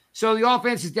 So the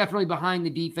offense is definitely behind the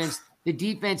defense. The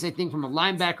defense, I think, from a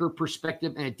linebacker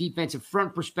perspective and a defensive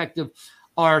front perspective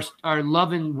are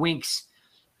loving Winks,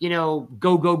 go,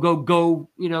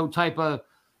 type of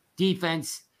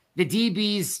defense. The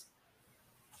DBs,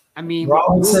 I mean,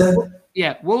 Robinson.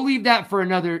 We'll leave that for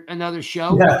another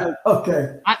show. Yeah,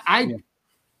 okay.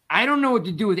 I don't know what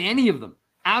to do with any of them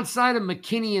outside of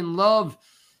McKinney and Love,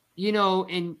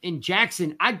 and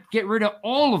Jackson. I'd get rid of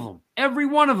all of them. Every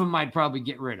one of them I'd probably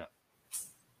get rid of.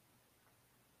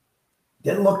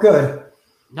 Didn't look good.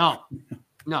 No.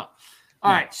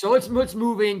 All right, so let's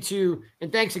move into,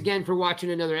 and thanks again for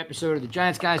watching another episode of the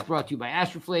Giants Guys, brought to you by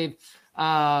Astroflave.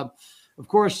 Of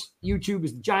course, YouTube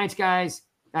is the Giants Guys.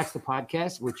 That's the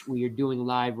podcast, which we are doing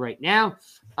live right now.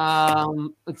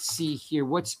 Let's see here.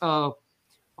 What's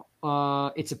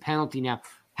it's a penalty now.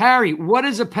 Harry, what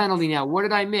is a penalty now? What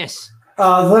did I miss?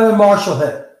 Leonard Marshall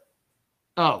hit.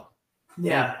 Oh.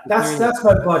 Yeah, that's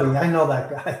my buddy. I know that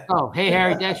guy. Oh, hey,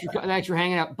 Harry, thanks for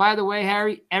hanging out. By the way,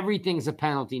 Harry, everything's a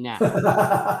penalty now.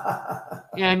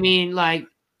 I mean,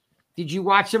 did you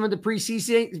watch some of the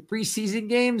preseason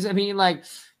games? I mean,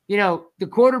 the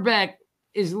quarterback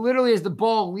is literally as the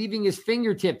ball leaving his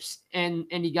fingertips and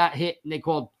he got hit and they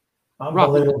called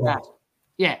unbelievable. Rough.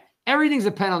 Yeah, everything's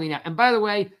a penalty now. And by the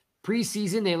way,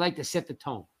 preseason, they like to set the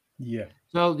tone. Yeah.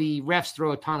 So the refs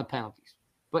throw a ton of penalties.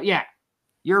 But yeah,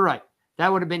 you're right.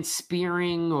 That would have been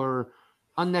spearing or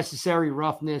unnecessary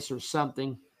roughness or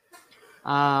something.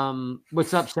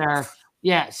 What's up, Sarah?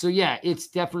 Yeah, so it's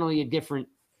definitely a different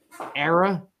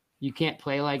era. You can't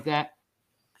play like that.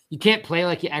 You can't play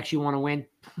like you actually want to win.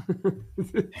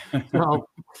 So,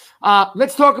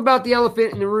 let's talk about the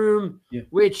elephant in the room,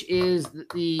 which is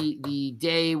the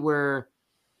day where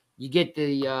you get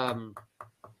the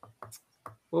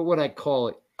what would I call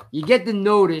it? You get the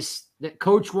notice that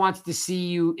coach wants to see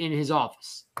you in his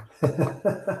office.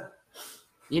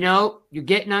 You're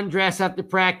getting undressed after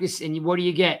practice, and what do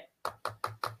you get?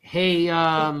 Hey,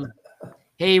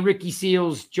 Ricky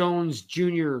Seals Jones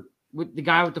Jr., with the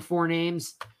guy with the 4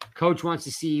 names. Coach wants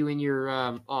to see you in your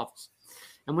office.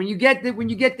 And when you get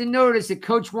the notice that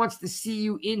coach wants to see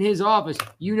you in his office,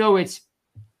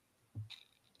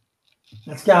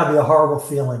 that's got to be a horrible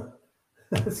feeling.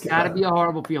 It's got to be a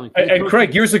horrible feeling. And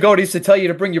Craig, years ago, they used to tell you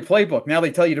to bring your playbook. Now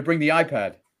they tell you to bring the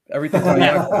iPad. Everything's on the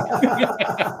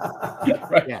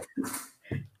right. Yeah.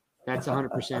 That's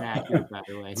 100% accurate, by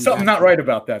the way. Something not right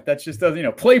about that. That's just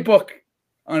playbook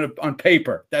on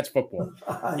paper. That's football.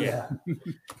 Yeah.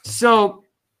 So,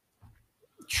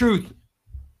 Truth.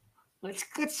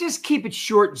 Let's just keep it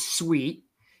short and sweet.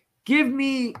 Give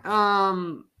me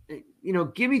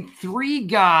give me 3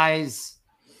 guys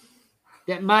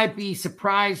that might be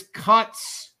surprise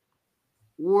cuts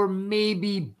or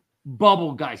maybe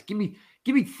bubble guys. Give me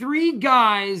 3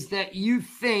 guys that you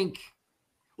think.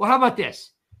 Well, how about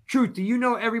this? Truth, do you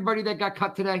know everybody that got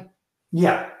cut today?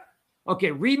 Yeah.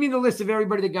 Okay, read me the list of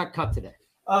everybody that got cut today.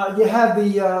 You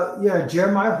had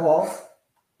Jeremiah Hall.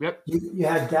 Yep. You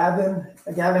had Gavin,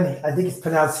 I think it's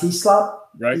pronounced Heaslop.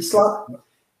 Right. Heaslop.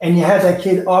 And you had that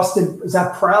kid, Austin, is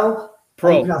that Prell?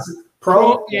 Pro.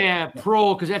 Pro? Yeah,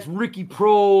 Pro, because that's Ricky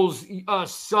Prohl's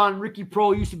son. Ricky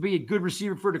Prohl used to be a good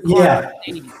receiver for the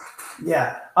Cardinals.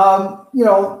 Yeah.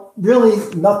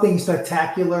 Really nothing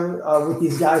spectacular with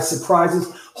these guys'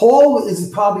 surprises. Hall is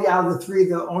probably out of the 3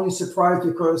 the only surprise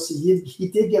because he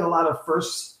did get a lot of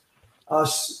first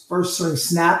string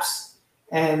snaps,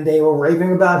 and they were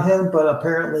raving about him, but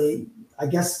apparently, I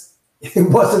guess it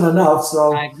wasn't enough.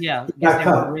 So they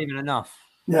weren't raving enough.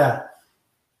 Yeah.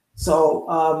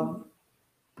 So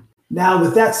now,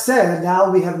 with that said, now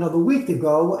we have another week to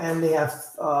go, and they have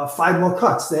 5 more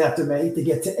cuts they have to make to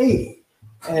get to 80.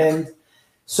 And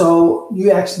so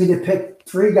you asked me to pick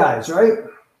 3 guys, right?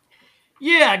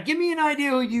 Yeah, give me an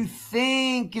idea who you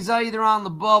think is either on the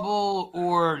bubble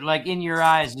or, like, in your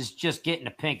eyes is just getting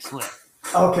a pink slip.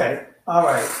 Okay. All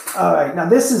right. Now,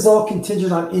 this is all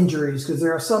contingent on injuries because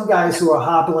there are some guys who are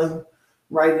hobbling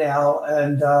right now,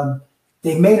 and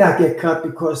they may not get cut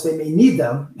because they may need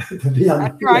them to be on the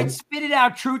field. Right. Spit it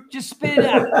out, Truth. Just spit it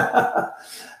out.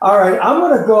 All right. I'm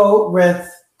going to go with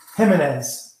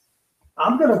Jimenez.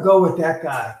 I'm going to go with that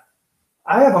guy.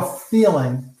 I have a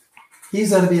feeling he's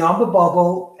going to be on the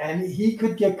bubble, and he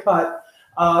could get cut,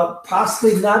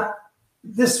 possibly not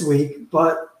this week,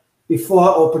 but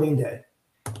before opening day.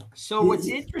 So what's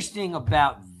interesting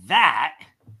about that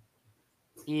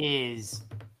is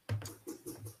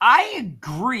I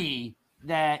agree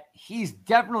that he's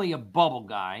definitely a bubble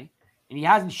guy, and he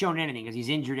hasn't shown anything because he's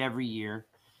injured every year.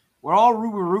 We're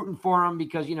rooting for him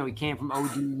because, he came from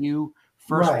ODU,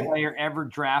 first player ever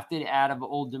drafted out of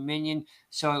Old Dominion.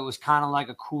 So it was kind of like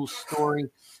a cool story,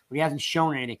 but he hasn't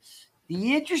shown anything.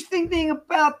 The interesting thing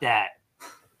about that,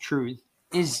 Truth,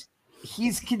 is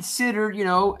he's considered,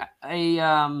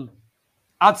 a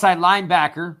outside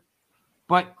linebacker,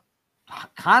 but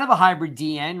kind of a hybrid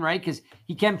DN, right? Because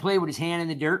he can play with his hand in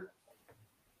the dirt.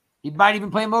 He might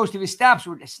even play most of his snaps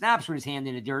with his hand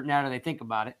in the dirt now that I think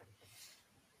about it.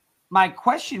 My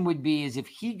question would be is if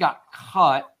he got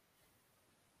cut,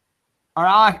 or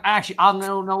I'm going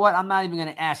to know what? I'm not even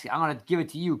going to ask you. I'm going to give it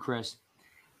to you, Chris.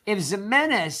 If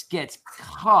Jimenez gets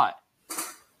cut,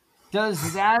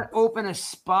 does that open a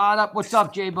spot up? What's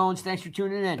up, J Bones? Thanks for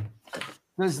tuning in.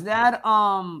 Does that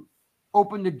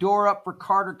open the door up for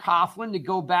Carter Coughlin to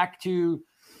go back to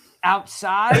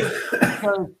outside?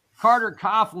 Because Carter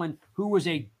Coughlin, who was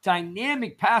a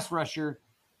dynamic pass rusher,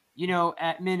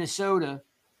 at Minnesota,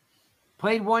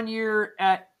 played 1 year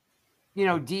at,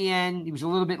 DN. He was a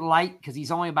little bit light because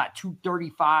he's only about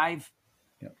 235.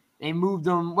 Yep. They moved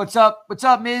him. What's up? What's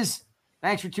up, Miz?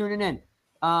 Thanks for tuning in.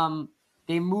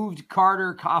 They moved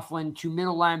Carter Coughlin to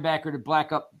middle linebacker to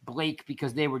black up Blake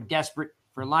because they were desperate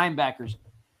for linebackers.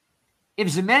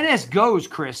 If Jimenez goes,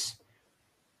 Chris,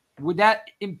 would that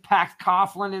impact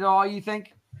Coughlin at all, you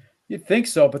think? You'd think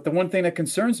so, but the one thing that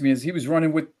concerns me is he was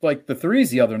running with like the 3s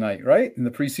the other night, right? In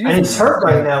the preseason. And he's hurt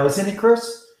right now, isn't he,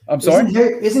 Chris? I'm sorry?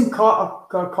 Isn't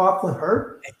Coughlin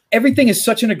hurt? Everything is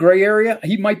such in a gray area.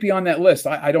 He might be on that list.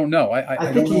 I don't know.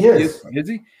 I think he is. Is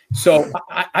he? So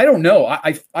I don't know.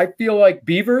 I feel like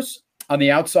Beavers on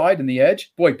the outside and the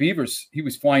edge. Boy, Beavers, he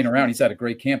was flying around. He's had a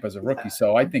great camp as a rookie.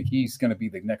 So I think he's going to be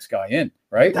the next guy in,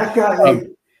 right?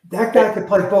 That guy could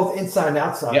play both inside and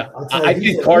outside. Yeah, I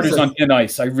think Carter's on thin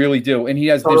ice. I really do. And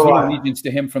there's no allegiance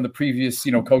to him from the previous,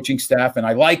 coaching staff. And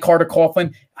I like Carter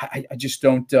Coughlin. I just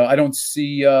don't, I don't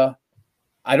see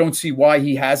why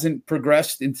he hasn't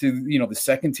progressed into, the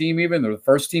second team, even or the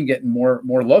first team getting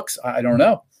more looks. I don't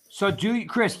know. So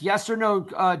Chris, yes or no,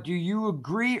 do you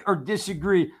agree or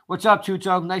disagree? What's up,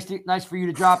 Tuto? Nice for you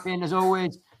to drop in as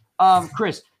always.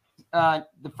 Chris,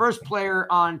 the first player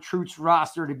on Truth's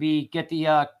roster to get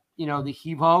the the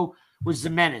heave-ho was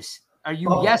Jimenez. Are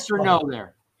you yes or no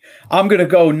there? I'm going to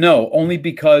go no, only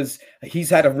because he's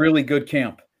had a really good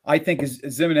camp. I think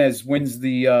Jimenez wins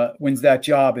that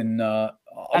job in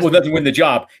doesn't win the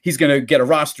job. He's going to get a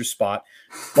roster spot,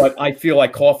 but I feel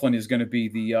like Coughlin is going to be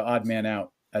the odd man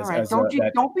out. All right,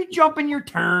 don't be jumping your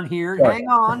turn here. Sorry. Hang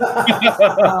on.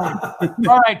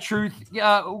 All right, Truth.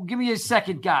 Give me a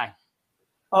second guy.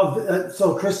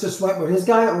 So Chris just went with his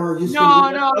guy, or you?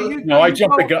 No, I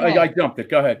jumped it.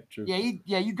 Go ahead. Truth.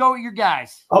 Yeah, you go with your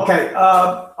guys. Okay.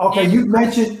 You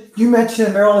mentioned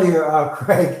him earlier,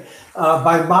 Craig,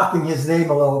 by mocking his name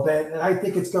a little bit, and I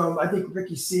think I think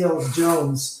Ricky Seals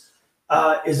Jones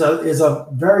is a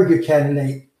very good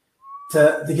candidate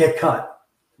to get cut.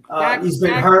 He's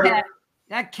been hurt.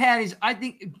 That cat is. I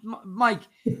think, Mike.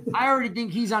 I already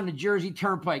think he's on the Jersey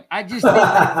Turnpike. I just think.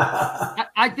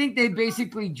 I think they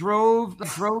basically drove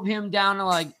him down to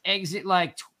like exit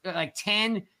like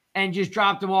 10 and just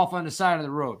dropped him off on the side of the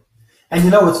road. And you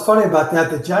know what's funny about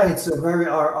that? The Giants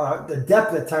are the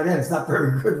depth at tight end is not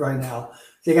very good right now.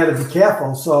 They got to be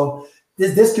careful. So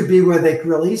this could be where they could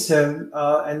release him,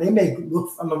 and they may look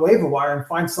on the waiver wire and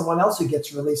find someone else who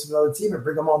gets released from another team and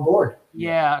bring them on board.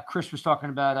 Yeah, Chris was talking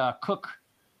about Cook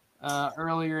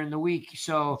earlier in the week.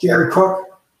 So Jerry Cook.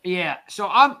 Yeah. So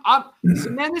I'm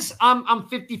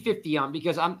 50-50 on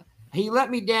because he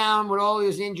let me down with all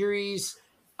his injuries.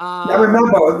 I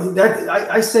remember that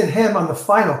I said him on the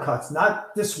final cuts,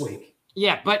 not this week.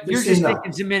 Yeah, but you're just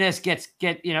thinking Jimenez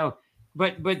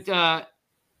but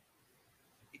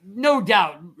no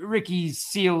doubt Ricky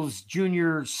Seals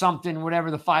Jr. something, whatever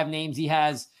the 5 names he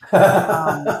has.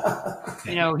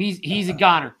 He's a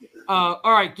goner. All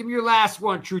right, give me your last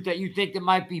one, Truth, that you think that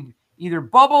might be either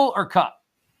bubble or cut.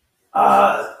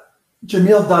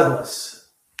 Jamil Douglas.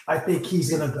 I think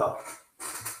he's going to go.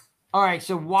 All right,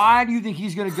 so why do you think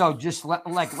he's going to go? Just like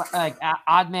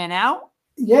odd man out?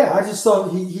 Yeah, I just thought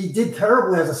he did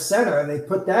terribly as a center, and they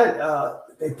put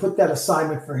that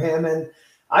assignment for him. And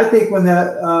I think when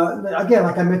again,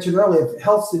 like I mentioned earlier, if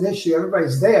health's an issue,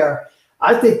 everybody's there.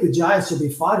 I think the Giants should be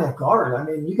fine at guard. I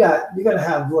mean, you're going to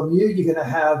have Lemieux, you're going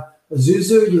to have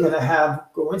Azuzu, you're going to have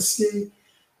Gowinski.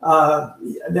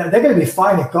 They're going to be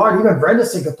fine at guard. Even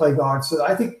Brendanson could play guard. So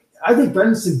I think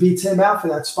Brendanson beats him out for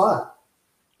that spot.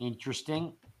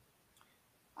 Interesting.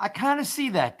 I kind of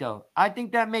see that, though. I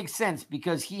think that makes sense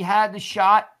because he had the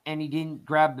shot and he didn't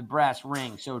grab the brass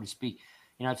ring, so to speak.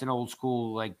 It's an old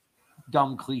school, like,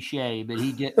 dumb cliche, but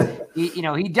he did.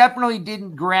 He definitely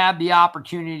didn't grab the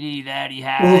opportunity that he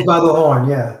had. Pulled by the horn,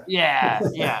 yeah.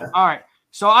 Yeah. All right.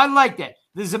 So I like that.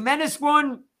 The Jimenez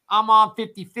one, I'm on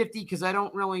 50-50 because I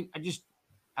don't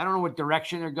know what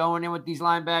direction they're going in with these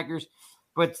linebackers.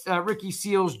 But Ricky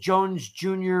Seals Jones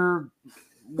Jr.,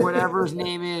 whatever his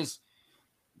name is,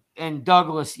 and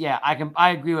Douglas, yeah, I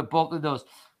agree with both of those.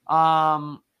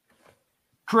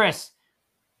 Chris,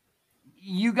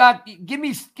 give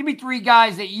me 3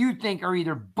 guys that you think are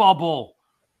either bubble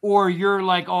or you're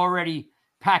like already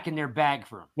packing their bag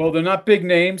for them. Well, they're not big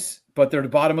names, but they're the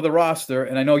bottom of the roster,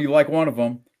 and I know you like one of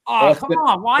them. Oh, come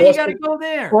on. Why you got to go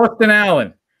there? Austin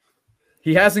Allen.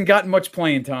 He hasn't gotten much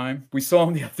playing time. We saw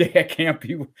him the other day at camp.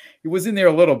 He was in there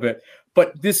a little bit,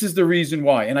 but this is the reason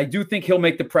why. And I do think he'll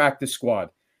make the practice squad.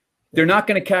 They're not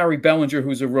going to carry Bellinger,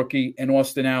 who's a rookie, and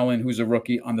Austin Allen, who's a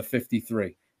rookie, on the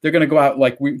 53. They're going to go out,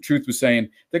 like Truth was saying,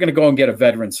 they're going to go and get a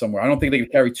veteran somewhere. I don't think they can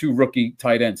carry 2 rookie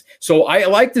tight ends. So I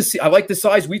like the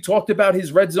size. We talked about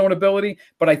his red zone ability,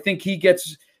 but I think he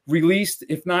gets released,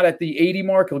 if not at the 80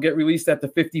 mark, he'll get released at the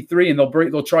 53, and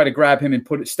they'll try to grab him and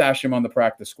stash him on the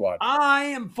practice squad. I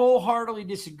am full-heartedly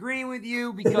disagreeing with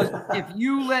you because if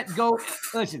you let go,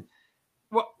 listen,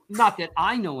 well, not that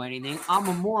I know anything, I'm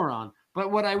a moron,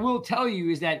 but what I will tell you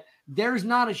is that there's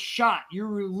not a shot you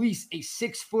release a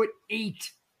 6'8"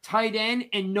 tight end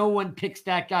and no one picks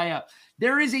that guy up.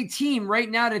 There is a team right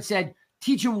now that said,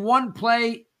 teach him one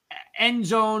play, end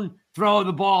zone, throw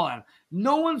the ball at him.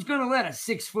 No one's going to let a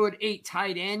 6'8"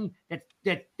 tight end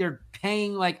that they're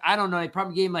paying, like, I don't know, they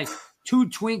probably gave him like 2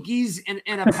 Twinkies and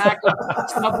a pack of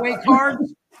Subway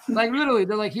cards. Like, literally,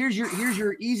 they're like, here's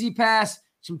your easy pass,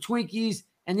 some Twinkies,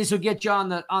 and this will get you on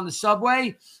the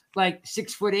Subway. Like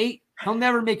 6'8". He'll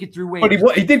never make it through waivers.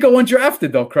 But he did go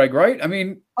undrafted, though, Craig, right? I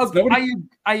mean, I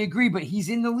agree, but he's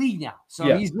in the league now, so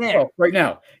yeah. He's there right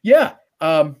now. Yeah,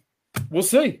 we'll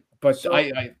see. But so,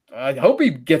 I hope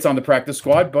he gets on the practice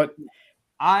squad. But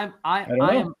I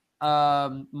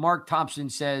am. Mark Thompson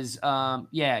says,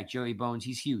 yeah, Joey Bones,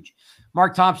 he's huge.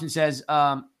 Mark Thompson says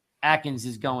Atkins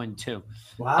is going too.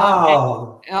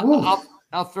 Wow.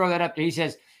 I'll throw that up there. He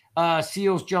says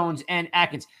Seals, Jones, and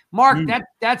Atkins. Mark,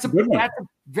 that's a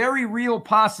very real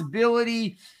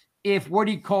possibility if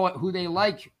who they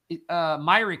like,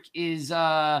 Myrick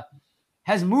has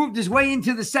has moved his way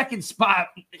into the second spot.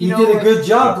 He did a good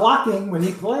job blocking when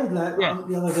he played that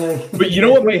the other day. But you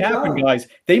know what may happen, guys?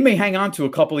 They may hang on to a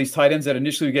couple of these tight ends that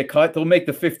initially get cut. They'll make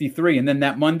the 53, and then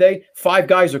that Monday, 5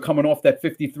 guys are coming off that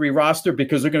 53 roster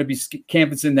because they're going to be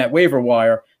canvassing that waiver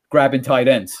wire, grabbing tight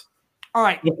ends. All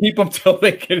right. We'll keep them till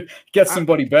they can get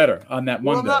somebody better on that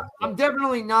Monday. Well, I'm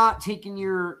definitely not taking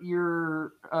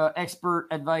your expert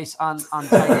advice on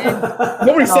tight end.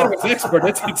 Nobody said it was expert.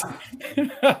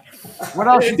 What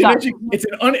else you got? It's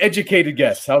an uneducated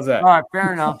guess. How's that? All right,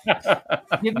 fair enough.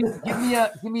 give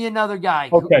me another guy.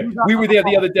 Okay. We were there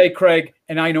the other day, Craig,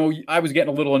 and I know I was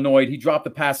getting a little annoyed. He dropped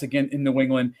the pass again in New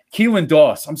England. Keelan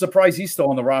Doss. I'm surprised he's still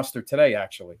on the roster today,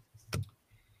 actually.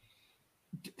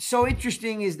 So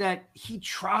interesting is that he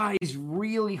tries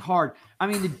really hard. I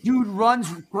mean, the dude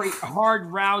runs great hard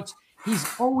routes. He's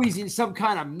always in some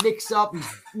kind of mix-up.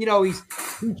 He's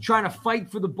trying to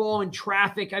fight for the ball in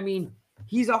traffic. I mean,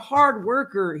 he's a hard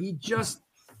worker. He just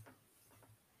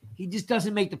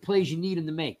doesn't make the plays you need him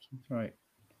to make. Right.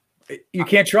 You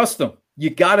can't trust him. You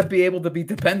got to be able to be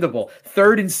dependable.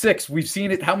 3rd and 6. We've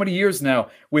seen it how many years now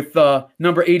with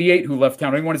number 88 who left town.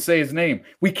 I don't even want to say his name.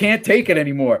 We can't take it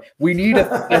anymore. We need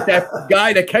that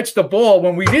guy to catch the ball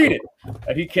when we need it.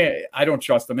 And he can't. I don't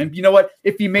trust him. And you know what?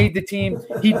 If he made the team,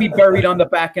 he'd be buried on the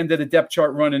back end of the depth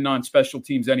chart running on special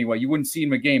teams anyway. You wouldn't see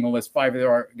him a game unless 5 of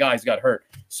our guys got hurt.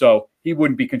 So he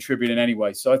wouldn't be contributing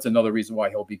anyway. So that's another reason why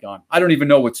he'll be gone. I don't even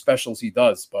know what specials he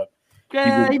does, but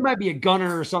he might be a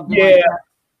gunner or something like that.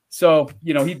 So,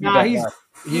 he'd be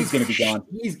he's going to be gone.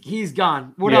 He's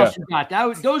gone. What else you got?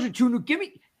 Those are 2 new. Do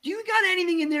you got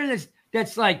anything in there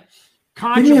that's like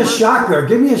controversial?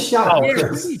 Give me a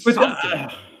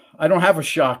shocker. I don't have a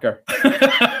shocker.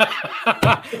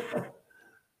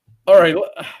 All right.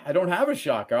 I don't have a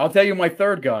shocker. I'll tell you my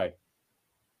 3rd guy.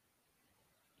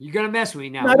 You're going to mess with me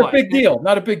now. Not a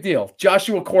big deal.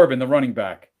 Joshua Corbin, the running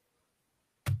back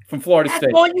from Florida State.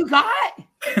 That's all you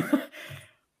got?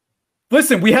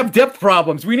 Listen, we have depth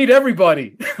problems. We need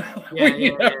everybody.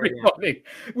 Everybody.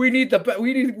 We need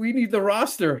the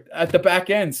roster at the back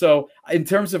end. So, in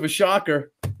terms of a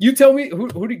shocker, you tell me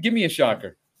who give me a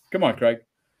shocker. Come on, Craig.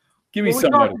 Give me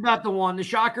somebody. We talked about the one. The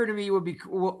shocker to me would be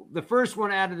the first one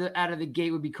out of the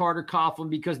gate would be Carter Coughlin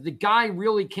because the guy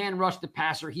really can rush the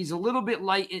passer. He's a little bit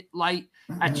light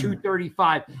at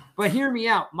 235. But hear me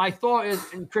out. My thought is,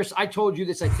 and Chris, I told you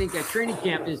this, I think at training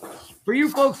camp, is for you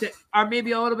folks that are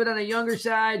maybe a little bit on the younger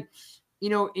side,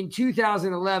 in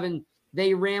 2011,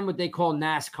 they ran what they call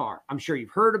NASCAR. I'm sure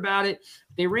you've heard about it.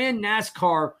 They ran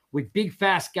NASCAR with big,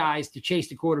 fast guys to chase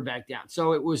the quarterback down.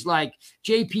 So it was like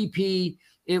JPP.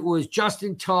 It was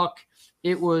Justin Tuck.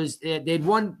 It was they had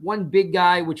one big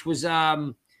guy, which was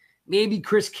maybe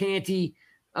Chris Canty,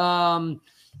 and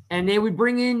they would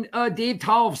bring in Dave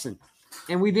Tollefson.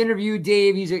 And we've interviewed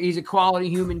Dave. He's a quality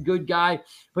human, good guy.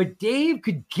 But Dave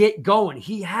could get going.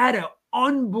 He had an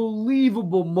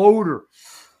unbelievable motor.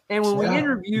 And when we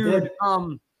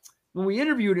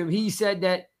interviewed him, he said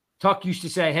that Tuck used to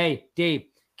say, "Hey, Dave,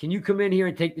 can you come in here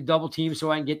and take the double team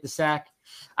so I can get the sack?"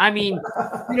 I mean,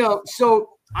 so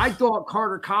I thought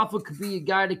Carter Coughlin could be a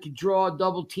guy that could draw a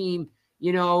double team,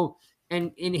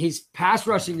 and in his pass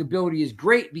rushing ability is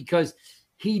great because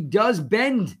he does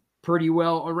bend pretty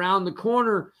well around the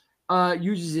corner,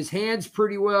 uses his hands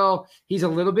pretty well. He's a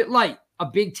little bit light. A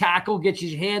big tackle, gets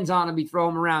his hands on him, you throw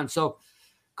him around. So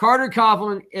Carter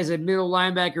Coughlin as a middle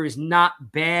linebacker is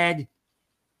not bad,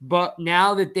 but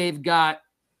now that they've got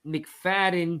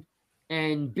McFadden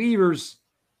and Beavers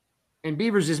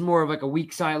is more of like a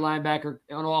weak side linebacker,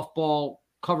 an off-ball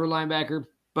cover linebacker,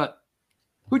 but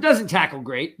who doesn't tackle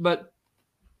great. But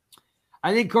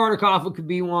I think Carter Coughlin could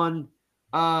be one.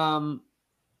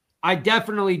 I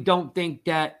definitely don't think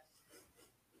that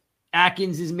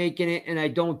Atkins is making it, and I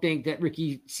don't think that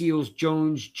Ricky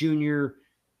Seals-Jones Jr.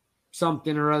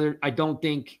 something or other. I don't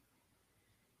think.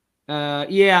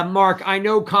 Mark, I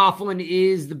know Coughlin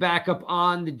is the backup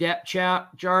on the depth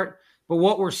chart. But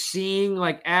what we're seeing,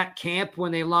 like at camp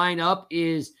when they line up,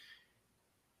 is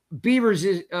Beavers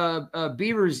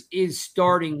is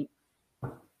starting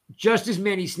just as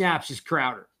many snaps as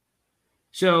Crowder.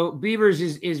 So Beavers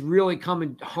is really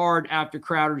coming hard after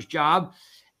Crowder's job,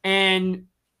 and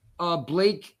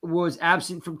Blake was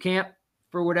absent from camp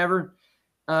for whatever.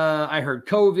 I heard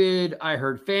COVID. I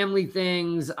heard family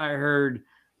things. I heard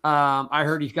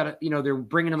he's got they're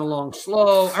bringing him along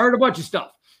slow. I heard a bunch of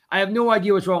stuff. I have no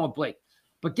idea what's wrong with Blake.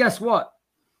 But guess what?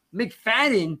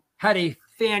 McFadden had a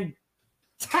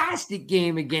fantastic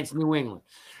game against New England.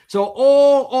 So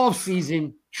all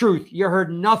offseason, truth, you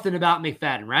heard nothing about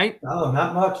McFadden, right? No,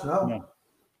 not much, no.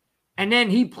 And then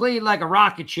he played like a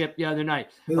rocket ship the other night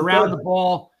around the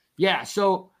ball. Yeah.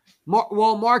 So,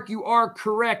 Mark, you are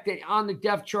correct that on the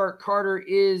depth chart, Carter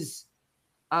is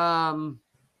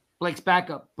Blake's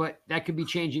backup, but that could be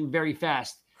changing very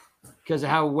fast because of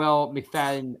how well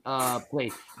McFadden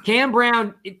played. Cam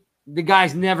Brown, the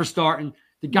guy's never starting.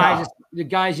 The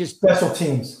guy's just special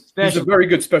teams. He's a very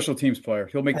good special teams player.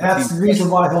 He'll make. That's the reason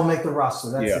why he'll make the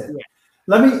roster. That's it. Yeah.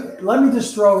 Let me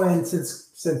just throw in since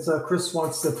Chris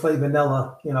wants to play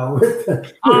vanilla, with his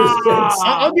kids.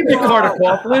 I'll give you Carter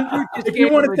Coughlin. If you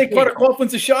want to think Carter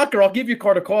Coughlin's a shocker, I'll give you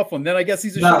Carter Coughlin. Then I guess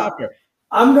he's a shocker.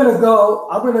 I'm gonna go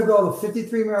the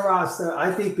 53-man roster.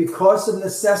 I think because of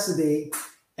necessity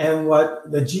and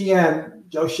what the GM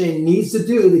Joe Shane needs to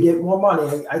do to get more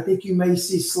money, I think you may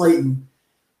see Slayton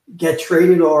get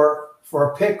traded or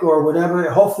for a pick or whatever.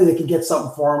 Hopefully they can get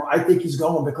something for him. I think he's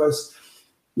going because,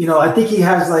 I think he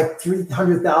has like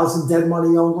 $300,000 dead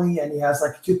money only, and he has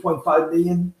like $2.5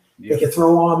 million they can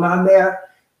throw on there.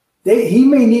 He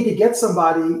may need to get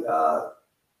somebody,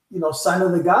 sign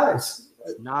of the guys.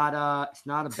 It's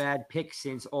not a bad pick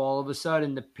since all of a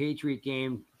sudden the Patriot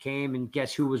game came and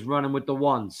guess who was running with the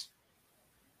ones?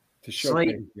 To show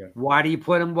Slayton. Why do you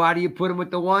put him with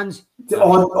the ones?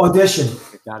 Audition.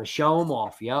 Got to show him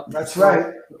off. Yep. That's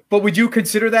right. But would you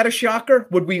consider that a shocker?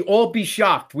 Would we all be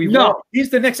shocked? No. He's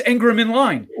the next Ingram in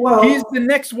line. Well, he's the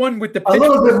next one with the a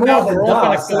little bit more than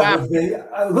Das.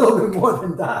 A little bit more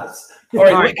than Das. All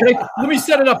right. Let me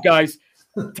set it up, guys.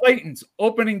 Titans,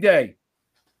 opening day.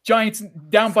 Giants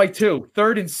down by 2,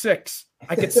 3rd and 6.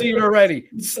 I can see it already.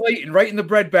 Slayton right in the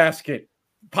breadbasket.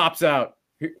 Pops out.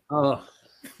 Oh.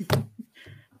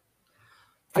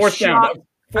 Fourth down.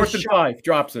 4th and 5.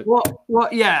 Drops it. Well,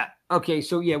 yeah. Okay,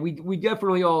 so yeah, we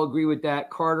definitely all agree with that.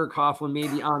 Carter Coughlin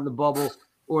maybe on the bubble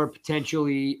or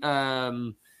potentially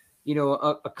a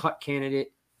cut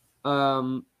candidate.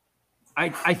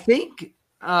 I think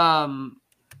all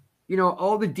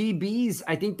the DBs,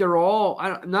 I think they're all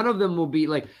none of them will be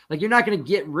like you're not going to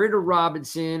get rid of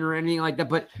Robinson or anything like that,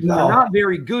 but they're not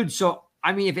very good. So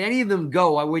I mean, if any of them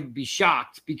go, I wouldn't be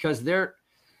shocked because they're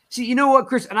see, you know what,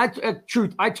 Chris, and I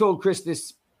told Chris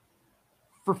this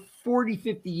for 40,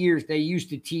 50 years, they used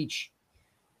to teach,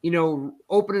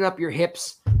 opening up your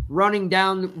hips, running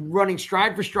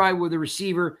stride for stride with the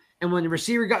receiver. And when the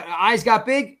receiver eyes got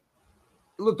big,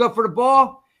 looked up for the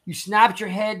ball, you snapped your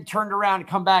head, turned around and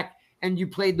come back and you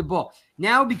played the ball.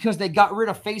 Now, because they got rid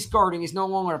of face guarding, is no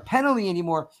longer a penalty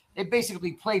anymore. They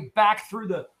basically play back through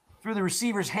the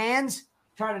receiver's hands,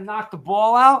 trying to knock the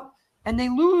ball out. And they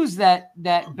lose that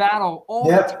battle all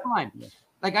the time.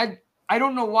 Like I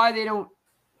don't know why they don't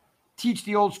teach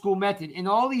the old school method. And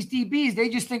all these DBs, they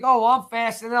just think, oh, I'm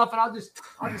fast enough, and I'll just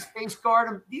face guard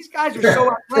them. These guys are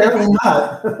so athletic.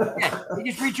 They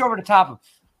just reach over the top of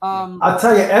them. I'll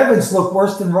tell you, Evans looked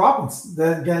worse than Robinson.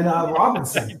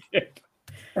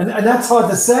 And that's hard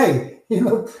to say.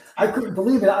 I couldn't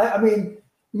believe it. I mean,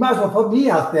 you might as well put me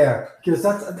out there because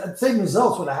that same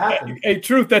results would have happened. Hey,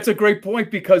 Truth, that's a great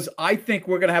point because I think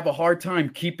we're going to have a hard time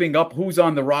keeping up who's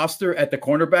on the roster at the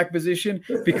cornerback position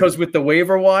because with the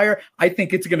waiver wire, I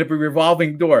think it's going to be a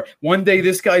revolving door. One day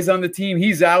this guy's on the team,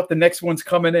 he's out, the next one's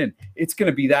coming in. It's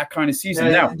going to be that kind of season.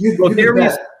 Now,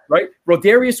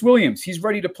 Rodarius Williams, he's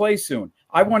ready to play soon.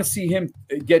 I want to see him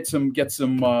get some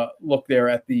look there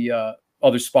at the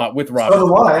other spot with Robin. So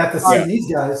do I. I have to see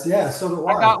these guys. Yeah, so do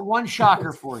I. I got one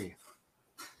shocker for you.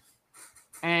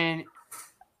 And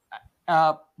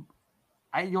I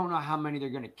don't know how many they're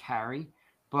going to carry,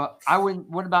 but I wouldn't.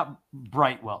 What about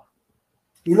Brightwell?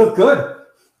 He looked good.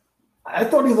 I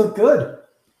thought he looked good.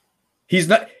 He's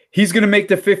not. He's going to make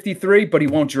the 53, but he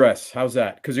won't dress. How's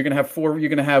that? Because you're going to have 4. You're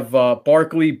going to have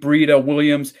Barkley, Breida,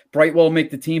 Williams. Brightwell will make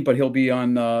the team, but he'll be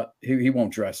on. He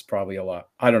won't dress probably a lot.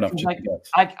 I don't know.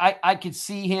 I could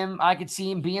see him. I could see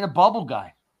him being a bubble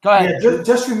guy. Go ahead. Yeah,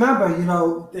 just remember,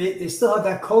 they still have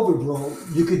that COVID rule.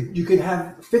 You could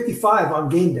have 55 on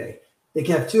game day. They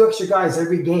can have 2 extra guys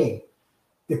every game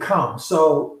to come.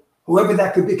 So whoever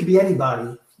that could be, it could be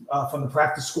anybody from the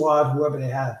practice squad, whoever they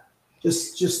have.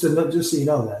 Just so you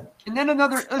know that. And then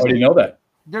another. How do you know that?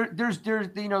 There's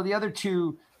the other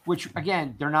 2, which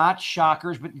again they're not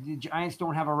shockers, but the Giants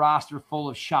don't have a roster full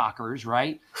of shockers,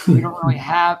 right? We don't really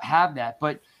have that.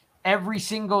 But every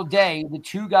single day, the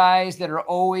 2 guys that are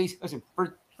always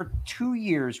for 2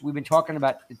 years, we've been talking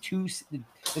about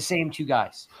the same 2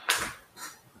 guys,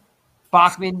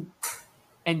 Bachman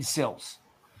and Sills.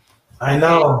 I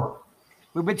know.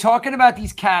 We've been talking about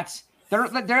these cats. They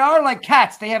are like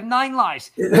cats. They have 9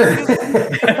 lives. It's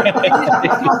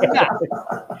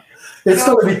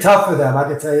going to be tough for them, I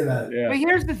can tell you that. Yeah. But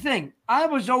here's the thing. I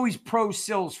was always pro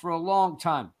Sills for a long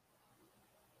time.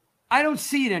 I don't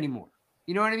see it anymore.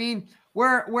 You know what I mean?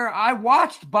 Where I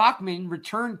watched Bachman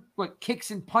return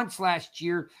kicks and punts last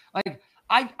year. Like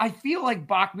I feel like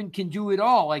Bachman can do it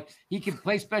all. Like he can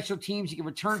play special teams, he can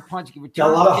return punts, he can return.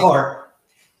 Got a lot of heart.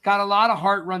 Got a lot of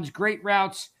heart. Runs great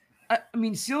routes. I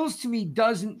mean, Sills to me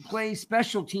doesn't play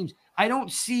special teams. I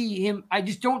don't see him. I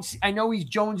just don't see. I know he's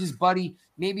Jones's buddy.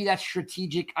 Maybe that's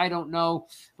strategic. I don't know,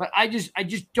 but I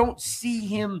just don't see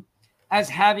him as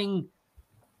having.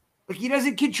 Like he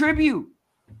doesn't contribute.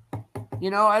 You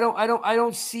know, I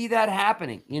don't see that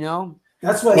happening, you know?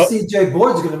 That's why CJ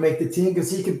Board's going to make the team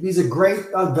because he's a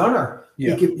great gunner.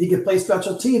 Yeah. He could play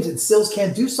special teams, and Sills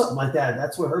can't do something like that.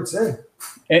 That's what hurts him.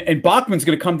 And Bachman's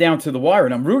going to come down to the wire,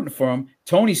 and I'm rooting for him.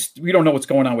 Tony, we don't know what's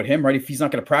going on with him, right? If he's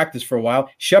not going to practice for a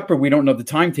while. Shepard, we don't know the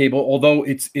timetable, although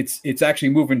it's actually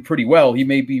moving pretty well. He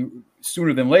may be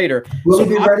sooner than later. Will he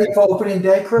be ready for opening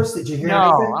day, Chris? Did you hear anything?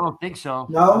 No, I don't think so.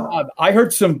 No? I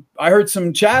heard some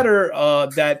chatter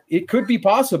that it could be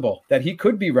possible that he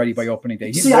could be ready by opening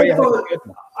day. He's I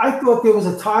thought there was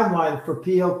a timeline for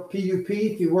PUP.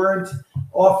 If you weren't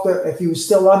if you were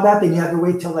still on that, then you had to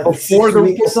wait till like before the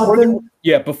week or something.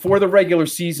 Before the regular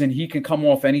season, he can come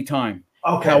off anytime.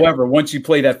 Okay. However, once you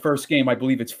play that first game, I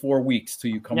believe it's 4 weeks till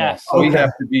you come off. So you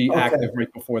have to be active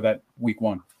right before that week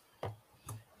 1.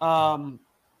 Bachman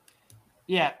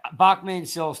and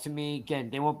Sills to me, again,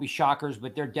 they won't be shockers,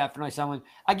 but they're definitely someone.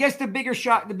 I guess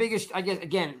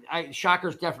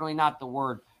shocker's definitely not the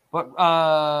word,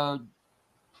 but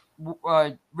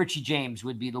Richie James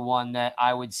would be the one that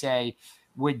I would say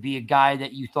would be a guy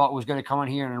that you thought was going to come in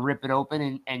here and rip it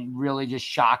open and really just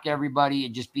shock everybody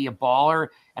and just be a baller.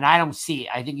 And I don't see it.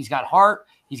 I think he's got heart,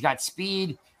 he's got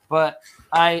speed, but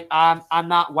I'm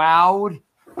not wowed.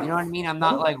 You know what I mean? I'm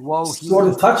not like, whoa.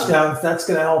 Scored a touchdown. If that's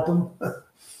going to help him.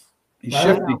 He's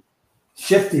shifty.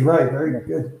 Shifty, right. Very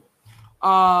good.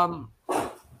 How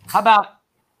about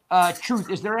Truth?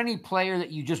 Is there any player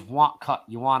that you just want cut?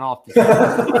 You want off the team?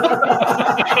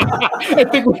 I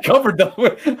think we covered that.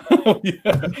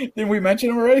 Didn't we mention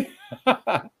him already?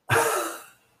 I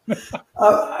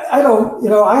don't,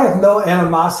 I have no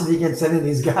animosity against any of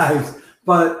these guys,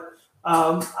 but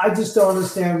I just don't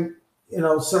understand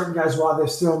certain guys while they're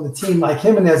still on the team. Like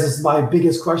Jimenez is my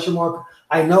biggest question mark.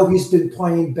 I know he's been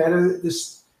playing better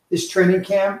this training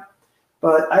camp,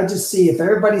 but I just see if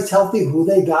everybody's healthy, who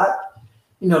they got.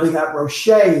 They got Roche,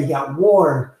 you got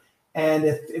Ward, and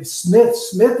if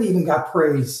Smith even got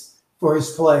praise for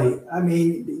his play. I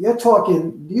mean, you're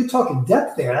talking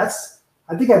depth there.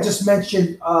 I think I just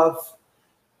mentioned 5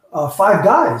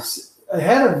 guys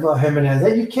ahead of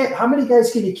Jimenez. You can't. How many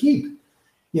guys can you keep?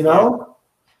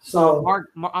 So, Mark,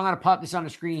 I'm going to pop this on the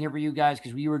screen here for you guys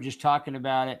because we were just talking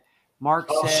about it. Mark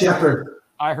said, Shepard.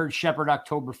 I heard Shepard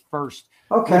October 1st.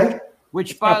 Okay.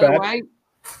 Which by the way,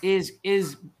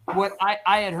 is what I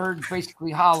had heard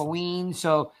basically Halloween.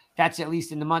 So that's at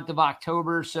least in the month of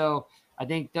October. So I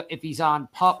think that if he's on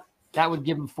PUP, that would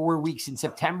give him 4 weeks in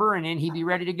September, and then he'd be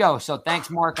ready to go. So thanks,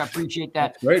 Mark. I appreciate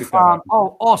that. That's great.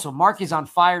 Also, Mark is on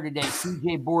fire today.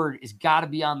 CJ Board has got to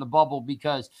be on the bubble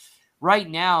because right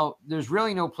now there's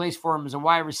really no place for him as a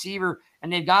wide receiver,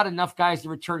 and they've got enough guys to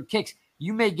return kicks.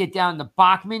 You may get down to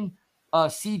Bachman,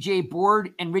 CJ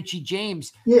Board, and Richie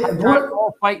James. Yeah, Board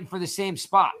all fighting for the same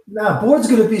spot. Now, Board's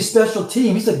going to be special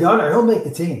team. He's a gunner. He'll make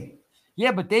the team.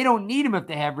 Yeah, but they don't need him if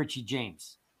they have Richie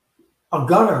James. A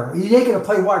gunner. He ain't going to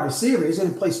play wide receiver. He's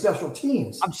going to play special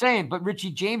teams. I'm saying, but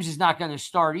Richie James is not going to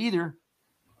start either.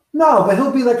 No, but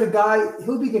he'll be like a guy.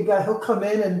 He'll come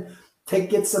in and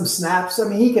get some snaps. I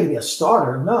mean, he can be a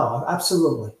starter. No,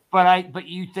 absolutely. But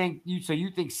you think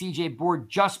CJ Board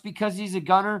just because he's a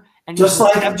gunner and just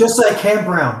like Cam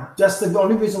Brown. Just the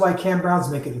only reason why Cam Brown's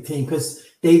making the team because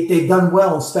they've done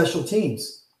well in special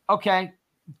teams. Okay,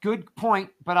 good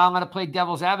point. But I'm going to play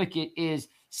devil's advocate. Is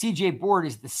CJ Board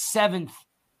is the 7th,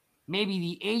 maybe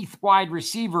the 8th wide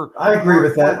receiver. I agree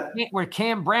with that. Where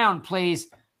Cam Brown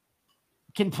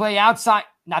can play outside.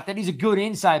 Not that he's a good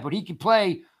inside, but he can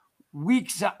play weak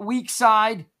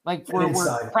side, like where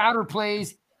Crowder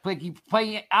plays. He can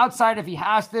play outside if he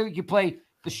has to. He can play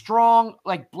the strong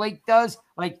like Blake does.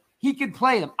 Like he could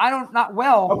play them. Not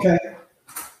well. Okay.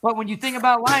 But when you think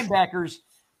about linebackers,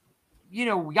 we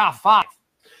got 5.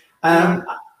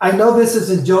 I know this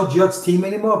isn't Joe Judge's team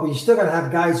anymore, but you still got to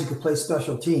have guys who can play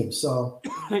special teams. So,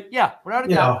 yeah, without a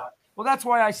doubt. Well, that's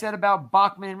why I said about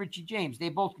Bachman and Richie James. They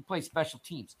both can play special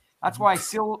teams. That's why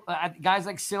guys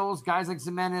like Sills, guys like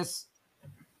Jimenez,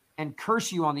 and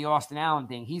curse you on the Austin Allen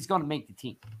thing. He's going to make the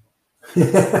team.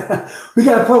 We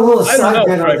got to put a little side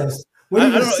bet on this. We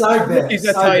need a side bet. He's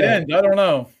a tight end. I don't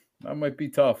know. That might be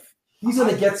tough. He's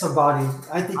going to get somebody.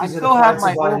 I think he's going to find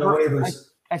somebody in the waivers.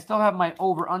 still have my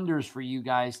over-unders for you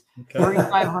guys. Okay.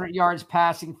 3,500 yards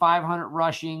passing, 500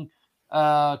 rushing,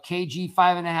 KG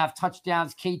 5.5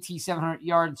 touchdowns, KT 700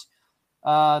 yards,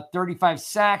 35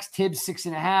 sacks, Tibbs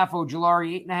 6.5,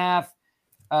 Ojulari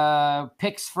 8.5,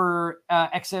 picks for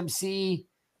XMC,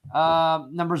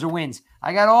 numbers of wins.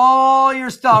 I got all your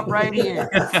stuff right here.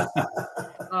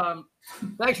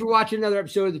 Thanks for watching another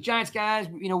episode of the Giants, guys.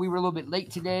 We were a little bit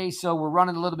late today, so we're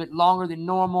running a little bit longer than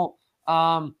normal.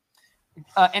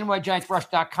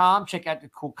 NYGiantsRush.com. Check out the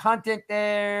cool content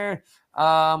there.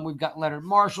 We've got Leonard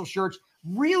Marshall shirts.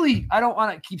 Really, I don't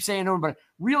want to keep saying over, but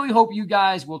really hope you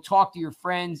guys will talk to your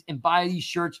friends and buy these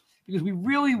shirts because we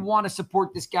really want to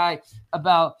support this guy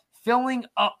about filling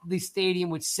up the stadium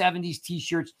with 70s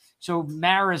t-shirts. So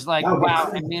Mara's like,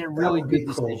 wow, I made a really good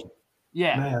decision. Cool.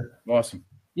 Yeah. Man. Awesome.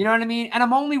 You know what I mean? And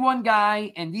I'm only one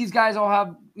guy, and these guys all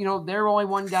have, they're only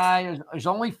one guy. There's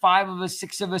only 5 of us,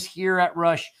 6 of us here at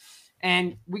Rush,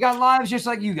 and we got lives just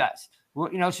like you guys. Well,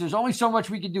 so there's only so much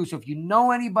we can do. So if you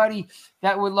know anybody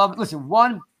that would love it, listen,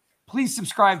 1, please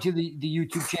subscribe to the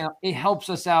YouTube channel. It helps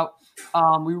us out.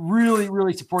 We really,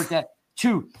 really support that.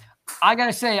 2, I got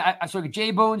to say, I saw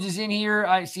Jay Bones is in here.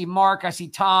 I see Mark. I see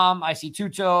Tom. I see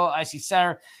Tuto. I see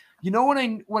Sarah. You know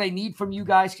what I need from you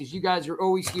guys, because you guys are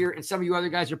always here, and some of you other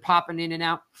guys are popping in and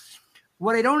out.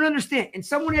 What I don't understand, and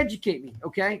someone educate me,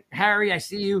 okay? Harry, I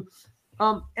see you.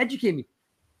 Educate me.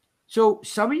 So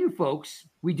some of you folks,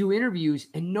 we do interviews,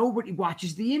 and nobody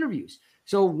watches the interviews.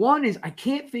 So one is I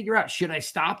can't figure out, should I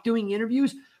stop doing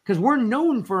interviews? Because we're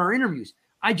known for our interviews.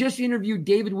 I just interviewed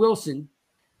David Wilson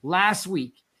last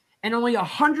week, and only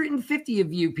 150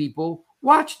 of you people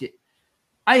watched it.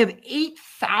 I have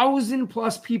 8,000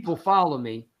 plus people follow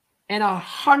me, and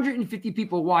 150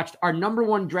 people watched our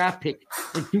 #1 draft pick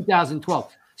in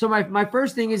 2012. So my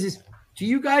first thing is do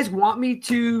you guys want me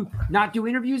to not do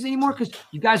interviews anymore? Because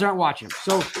you guys aren't watching them.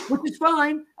 So, which is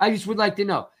fine. I just would like to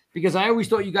know, because I always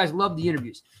thought you guys loved the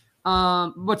interviews.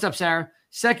 What's up, Sarah?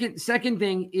 Second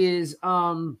thing is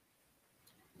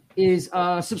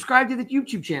subscribe to the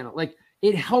YouTube channel. Like,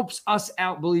 it helps us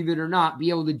out, believe it or not, be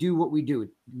able to do what we do.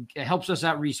 It helps us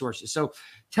out resources. So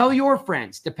tell your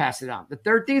friends to pass it on. The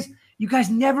third thing is you guys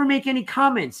never make any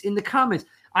comments in the comments.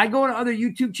 I go to other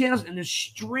YouTube channels and there's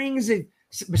strings of,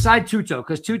 beside Tuto,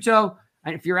 because Tuto,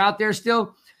 if you're out there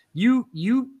still,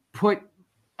 you put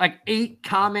like 8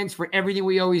 comments for everything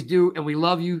we always do, and we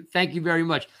love you. Thank you very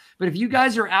much. But if you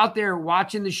guys are out there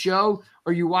watching the show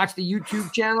or you watch the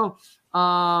YouTube channel,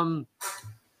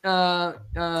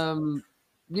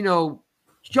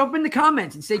 jump in the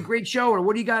comments and say great show, or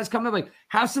what do you guys come up, like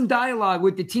have some dialogue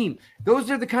with the team. Those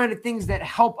are the kind of things that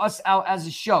help us out as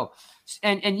a show.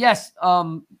 And yes,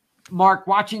 Mark,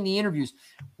 watching the interviews,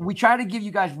 we try to give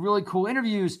you guys really cool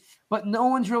interviews, but no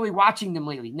one's really watching them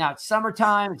lately. Now it's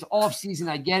summertime, it's off season.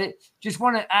 I get it. Just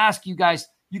want to ask you guys,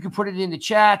 you can put it in the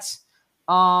chats.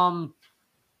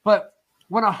 But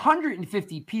when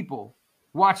 150 people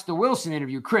watch the Wilson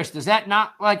interview, Chris, does that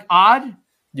not like odd?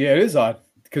 Yeah, it is odd,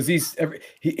 because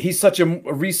he's such a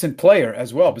recent player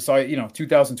as well. Besides,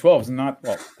 2012 is not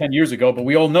 10 years ago, but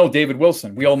we all know David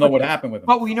Wilson. We all know what happened with him.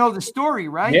 But we know the story,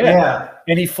 right? Yeah.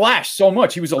 And he flashed so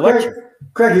much. He was electric.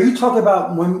 Craig, are you talking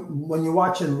about when you're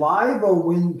watching live or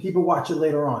when people watch it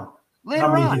later on? Later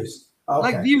on. Views? Okay.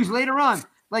 Like views later on.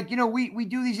 Like, we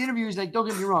do these interviews. Like, don't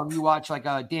get me wrong. You watch like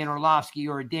a Dan Orlovsky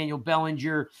or a Daniel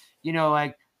Bellinger,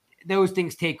 like those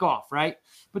things take off, right?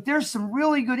 But there's some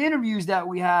really good interviews that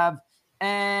we have,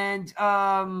 and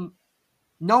no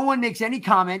one makes any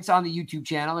comments on the YouTube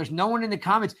channel. There's no one in the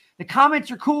comments. The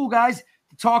comments are cool, guys,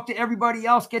 to talk to everybody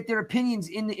else, get their opinions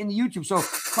in the YouTube. So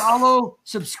follow,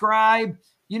 subscribe,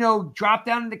 drop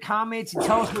down in the comments and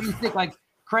tell us what you think. Like,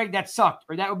 Craig, that sucked,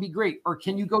 or that would be great, or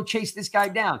can you go chase this guy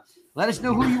down? Let us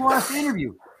know who you want us to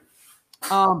interview.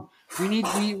 We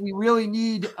really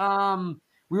need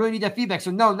that feedback.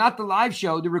 So no, not the live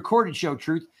show, the recorded show,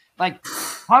 Truth. Like,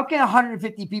 how can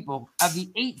 150 people of the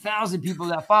 8,000 people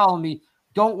that follow me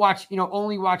don't watch,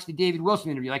 only watch the David Wilson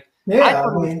interview? Like, yeah, I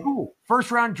thought it was cool.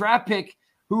 1st round draft pick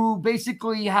who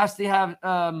basically has to have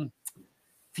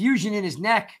fusion in his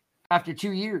neck after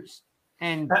 2 years.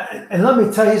 And let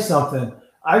me tell you something.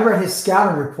 I read his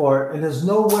scouting report, and there's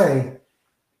no way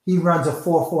he runs a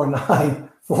 4.49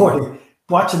 40.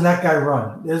 Watching that guy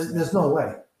run, there's no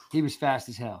way. He was fast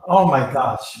as hell. Oh my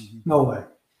gosh, no way.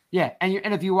 Yeah,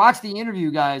 and if you watch the interview,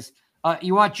 guys,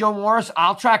 you want Joe Morris?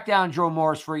 I'll track down Joe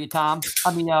Morris for you, Tom.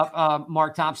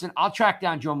 Mark Thompson. I'll track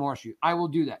down Joe Morris for you. I will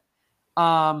do that.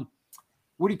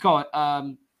 What do you call it?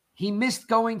 He missed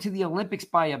going to the Olympics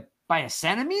by a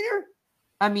centimeter.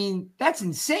 I mean, that's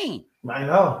insane. I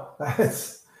know.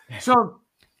 So,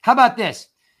 how about this?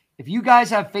 If you guys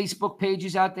have Facebook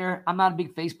pages out there, I'm not a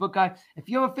big Facebook guy. If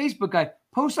you have a Facebook guy,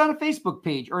 post on a Facebook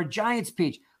page or a Giants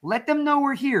page. Let them know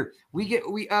we're here. We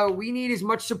need as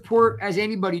much support as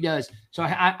anybody does. So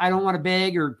I don't want to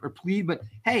beg or plead, but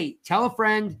hey, tell a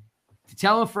friend to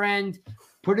tell a friend.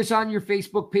 Put us on your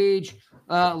Facebook page.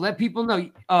 Let people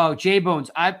know. Oh, J Bones.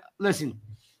 Listen.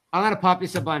 I'm gonna pop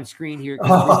this up on screen here.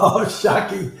 Oh,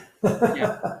 shocking.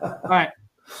 Yeah. All right.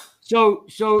 So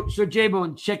J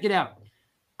Bones, check it out.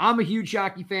 I'm a huge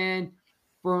Shockey fan.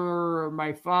 For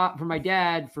my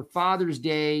dad, for Father's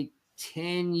Day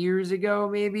 10 years ago,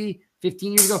 maybe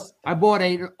 15 years ago, I bought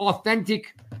an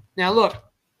authentic. Now look.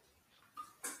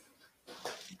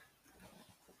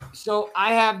 So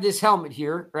I have this helmet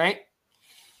here, right?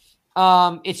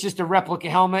 It's just a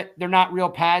replica helmet. They're not real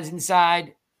pads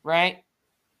inside, right?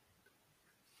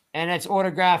 And it's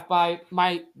autographed by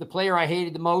the player I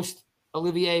hated the most,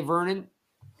 Olivier Vernon.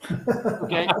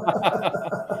 Okay.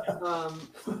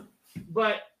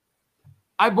 But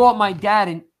I bought my dad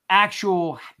an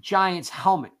actual Giants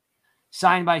helmet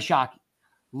signed by Shockey.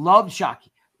 Loved Shockey.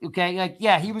 Okay. Like,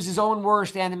 yeah, he was his own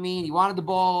worst enemy and he wanted the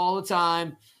ball all the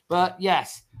time. But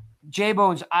yes, J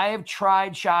Bones, I have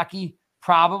tried Shockey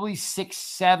probably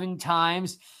 6-7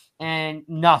 times and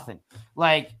nothing.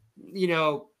 Like,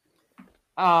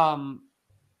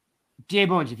 J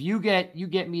Bones, if you get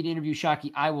me to interview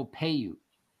Shockey, I will pay you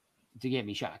to get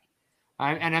me Shockey.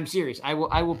 And I'm serious. I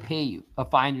will pay you a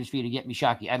finder's fee to get me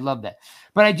Shockey. I'd love that.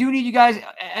 But I do need you guys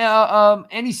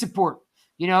any support.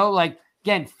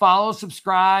 Again, follow,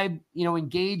 subscribe.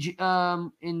 Engage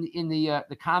in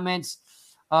the comments.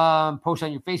 Post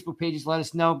on your Facebook pages. Let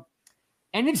us know.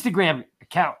 An Instagram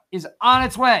account is on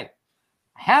its way.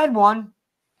 I had one,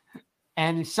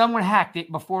 and someone hacked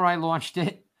it before I launched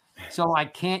it, so I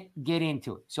can't get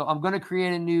into it. So I'm going to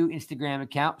create a new Instagram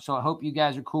account. So I hope you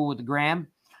guys are cool with the gram.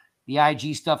 The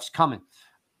IG stuff's coming.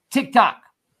 TikTok.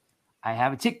 I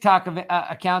have a TikTok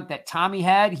account that Tommy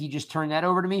had. He just turned that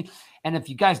over to me. And if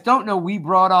you guys don't know, we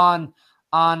brought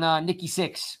on Nikki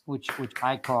Six, which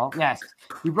I call. Yes,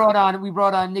 we brought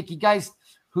on Nikki, guys,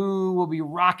 who will be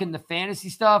rocking the fantasy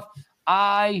stuff.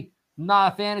 I'm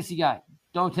not a fantasy guy.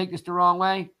 Don't take this the wrong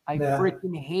way. I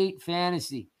freaking hate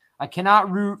fantasy. I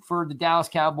cannot root for the Dallas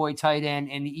Cowboy tight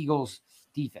end and the Eagles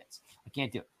defense. I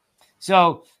can't do it.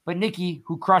 So, but Nikki,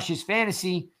 who crushes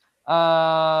fantasy,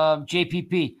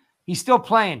 JPP, he's still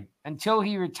playing until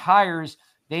he retires.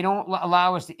 They don't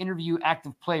allow us to interview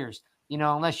active players,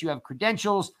 unless you have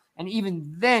credentials. And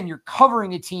even then you're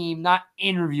covering a team, not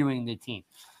interviewing the team.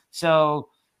 So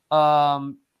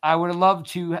I would have loved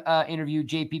to interview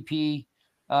JPP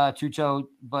Tuto,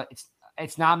 but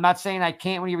it's not. I'm not saying I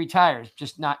can't when he retires,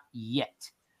 just not yet.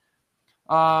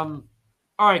 All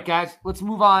right, guys, let's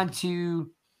move on to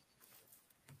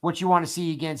what you want to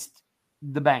see against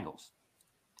the Bengals.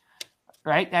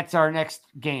 Right? That's our next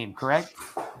game, correct?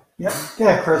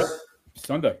 Yeah, Chris.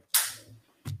 Sunday.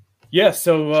 Yeah,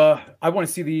 so I want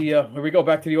to see here we go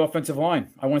back to the offensive line.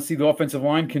 I want to see the offensive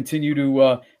line continue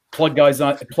to plug guys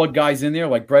in there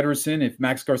like Brederson. If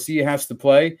Max Garcia has to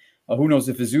play, who knows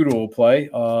if Izzuto will play.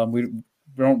 We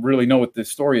don't really know what the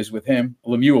story is with him.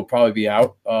 Lemieux will probably be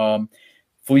out.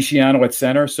 Feliciano at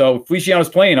center. So if Feliciano's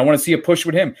playing, I want to see a push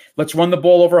with him. Let's run the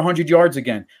ball over 100 yards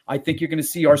again. I think you're going to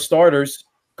see our starters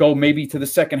go maybe to the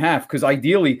second half because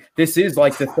ideally this is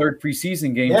like the third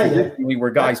preseason game traditionally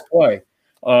where guys play.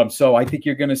 So I think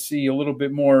you're going to see a little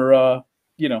bit more, of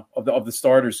the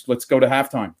starters. Let's go to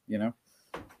halftime.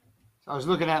 I was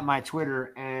looking at my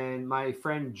Twitter, and my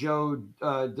friend Joe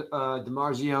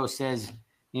DiMarzio says,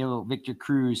 Victor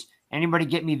Cruz. Anybody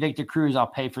get me Victor Cruz? I'll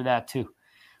pay for that too.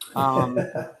 And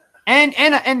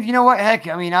you know what? Heck,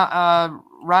 I mean,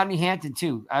 Rodney Hampton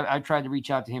too. I tried to reach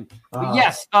out to him. But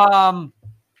yes, I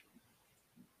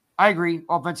agree.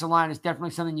 Offensive line is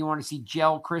definitely something you want to see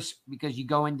gel, Chris, because you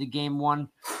go into game one,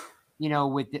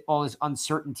 with all this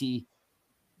uncertainty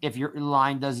if your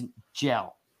line doesn't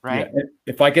gel, right? Yeah.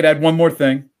 If I could add one more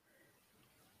thing,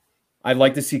 I'd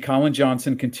like to see Colin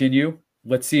Johnson continue.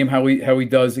 Let's see him how he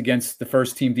does against the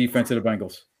first team defense of the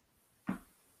Bengals.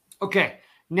 Okay.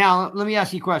 Now, let me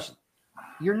ask you a question.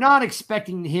 You're not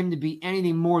expecting him to be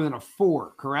anything more than a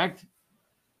 4, correct?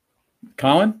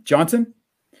 Colin Johnson?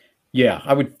 Yeah,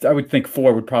 I would think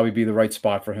 4 would probably be the right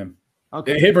spot for him.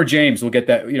 Okay. Him or James will get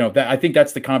that. I think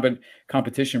that's the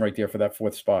competition right there for that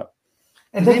 4th spot.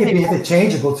 And they can be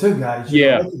interchangeable too, guys.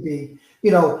 Yeah. They could be,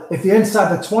 if you're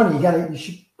inside the 20, you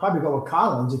should probably go with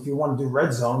Collins if you want to do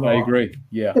red zone. I agree.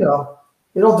 Yeah. It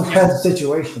all depends on the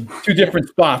situation. 2 different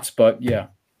spots, but yeah.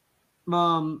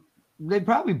 They'd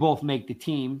probably both make the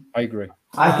team. I agree.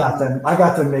 I got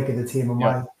them making the team of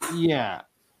mine. Yeah.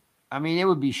 I mean, it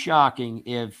would be shocking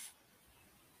if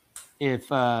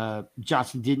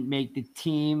Johnson didn't make the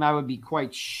team. I would be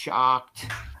quite shocked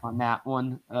on that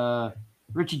one.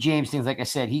 Richie James, things like I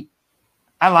said,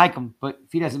 I like him, but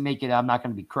if he doesn't make it, I'm not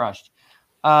going to be crushed.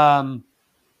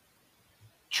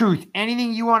 Truth,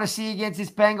 anything you want to see against this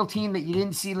Bengal team that you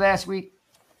didn't see last week?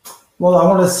 Well, I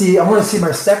want to see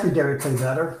my secondary play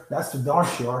better. That's for darn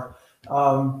sure.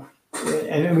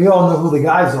 And we all know who the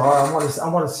guys are. I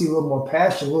want to see a little more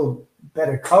passion, a little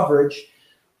better coverage.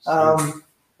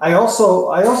 I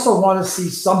also want to see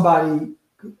somebody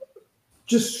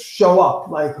just show up,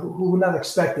 like who we're not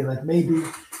expecting. Like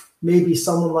maybe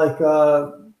someone like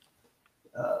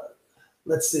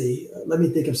let's see. Let me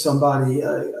think of somebody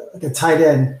like a tight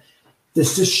end.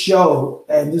 Just show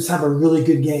and just have a really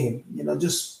good game.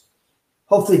 Just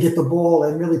hopefully get the ball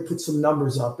and really put some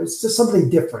numbers up. It's just something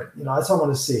different. That's what I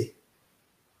want to see.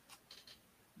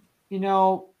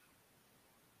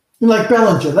 Like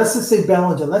Bellinger. Let's just say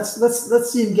Bellinger.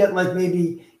 Let's see him get like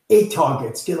maybe 8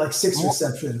 targets, get like 6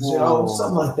 receptions.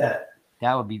 Something like that.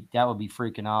 That would be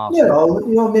freaking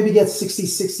awesome. Maybe get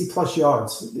 60 plus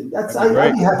yards.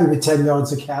 I'd be happy with 10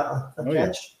 yards a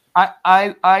catch.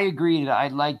 I agree that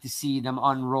I'd like to see them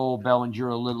unroll Bellinger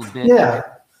a little bit. Yeah.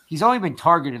 He's only been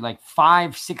targeted like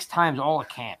 5-6 times all at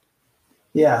camp.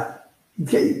 Yeah.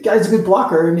 Guy's a good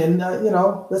blocker. And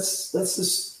let's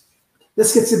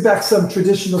get back some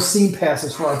traditional seam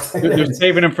passes for our tight ends. They're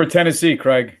saving him for Tennessee,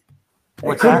 Craig.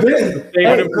 What's that?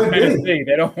 Saving him for Tennessee.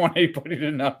 They don't want anybody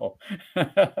to know.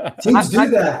 Teams do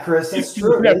that, Chris. That's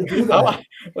true. They do that.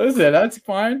 Listen, that's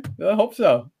fine. I hope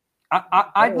so.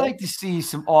 I'd like to see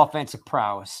some offensive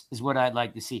prowess is what I'd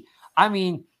like to see. I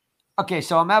mean, okay,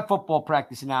 so I'm at football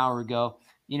practice an hour ago,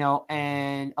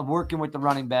 and I'm working with the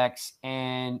running backs,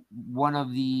 and one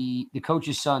of the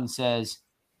coach's son says,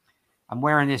 I'm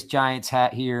wearing this Giants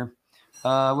hat here.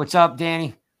 What's up,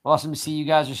 Danny? Awesome to see you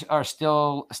guys are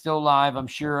still live. I'm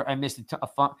sure I missed a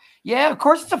fun. Yeah, of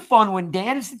course it's a fun one,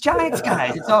 Dan. It's the Giants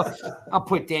guys. I'll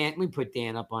put Dan. We put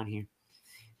Dan up on here.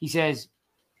 He says,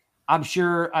 I'm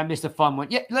sure I missed a fun one.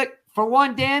 Yeah, look, for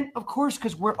one, Dan, of course,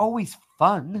 because we're always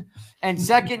fun. And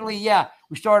secondly, yeah,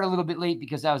 we started a little bit late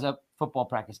because I was at football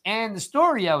practice. And the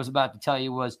story I was about to tell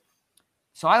you was,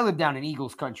 so I live down in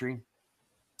Eagles country,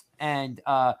 and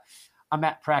I'm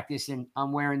at practice, and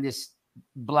I'm wearing this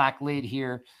black lid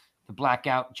here, the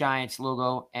blackout Giants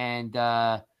logo, and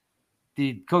the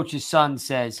coach's son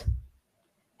says,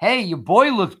 hey, your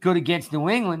boy looked good against New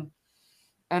England.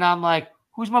 And I'm like,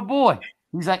 who's my boy?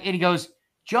 He's like, and he goes,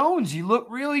 Jones, you look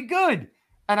really good.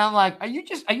 And I'm like, are you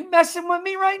messing with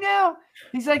me right now?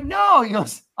 He's like, no. He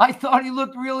goes, I thought he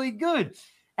looked really good.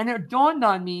 And it dawned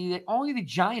on me that only the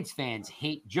Giants fans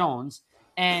hate Jones.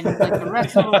 And like the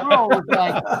rest of the world was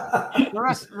like,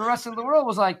 the rest of the world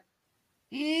was like,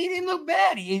 he didn't look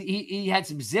bad. He had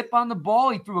some zip on the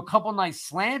ball. He threw a couple nice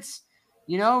slants,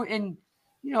 and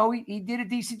he did a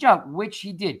decent job, which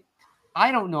he did.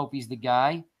 I don't know if he's the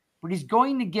guy, but he's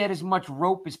going to get as much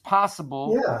rope as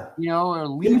possible, or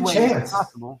leeway as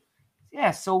possible.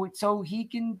 Yeah, so he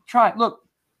can try. Look,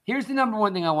 here's the number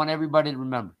one thing I want everybody to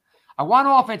remember. I want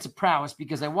offensive prowess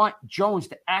because I want Jones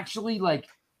to actually okay,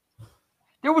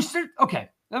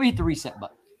 let me hit the reset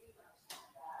button.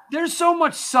 There's so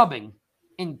much subbing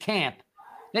in camp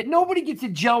that nobody gets to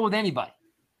gel with anybody.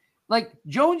 Like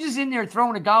Jones is in there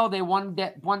throwing a Galladay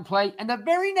one play, and the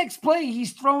very next play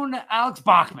he's throwing to Alex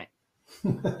Bachman.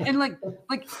 And like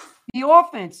the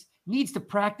offense needs to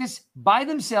practice by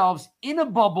themselves in a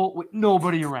bubble with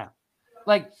nobody around.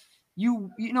 Like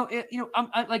I'm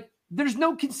like there's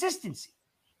no consistency,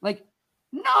 like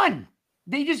none.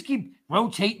 They just keep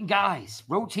rotating guys.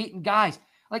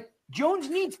 Like Jones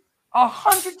needs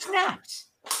 100 snaps,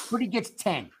 but he gets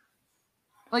 10.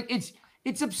 Like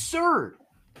it's absurd.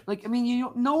 Like, I mean,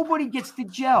 nobody gets to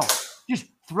gel. Just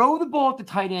throw the ball at the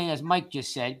tight end, as Mike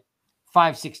just said,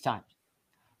 5-6 times.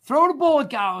 Throw the ball at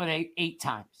Galladay 8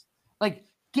 times. Like,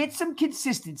 get some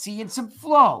consistency and some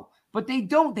flow. But they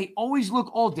don't. They always look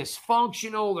all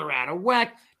dysfunctional. They're out of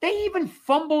whack. They even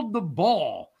fumbled the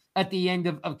ball at the end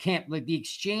of camp, like the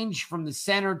exchange from the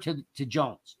center to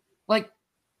Jones. Like,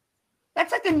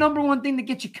 that's like the number one thing that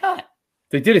gets you cut.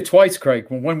 They did it twice, Craig,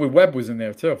 when Webb was in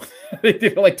there, too. They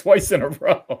did it like twice in a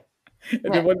row.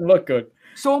 And it wouldn't look good.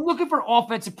 So I'm looking for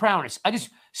offensive prowess. I just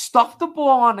stuffed the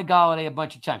ball on the Galladay a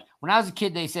bunch of times. When I was a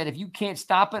kid, they said, if you can't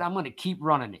stop it, I'm going to keep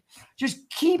running it. Just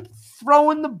keep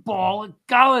throwing the ball at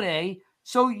Galladay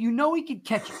so you know he can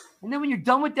catch it. And then when you're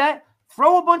done with that,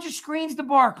 throw a bunch of screens to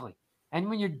Barkley. And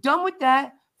when you're done with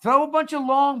that, throw a bunch of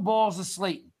long balls to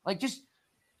Slayton. Like, just,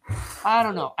 I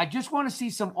don't know. I just want to see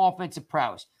some offensive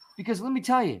prowess. Because let me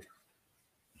tell you,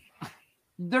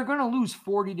 they're going to lose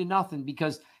 40-0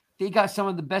 because they got some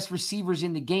of the best receivers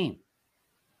in the game.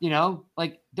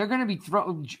 Like they're going to be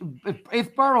throwing.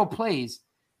 If Burrow plays,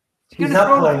 he's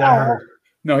not playing. I heard.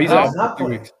 No, he's out. Not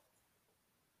playing.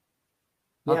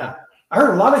 Yeah, okay. I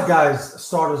heard a lot of guys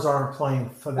starters aren't playing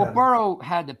for them. Well, Burrow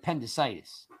had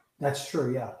appendicitis. That's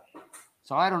true. Yeah.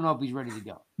 So I don't know if he's ready to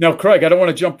go. Now, Craig, I don't want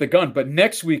to jump the gun, but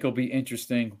next week will be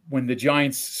interesting when the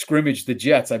Giants scrimmage the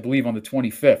Jets, I believe, on the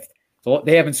 25th. So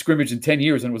they haven't scrimmaged in 10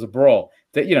 years, and it was a brawl.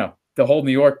 That the whole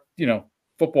New York,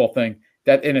 football thing.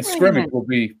 That in a scrimmage will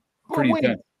be pretty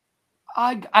intense.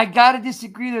 I gotta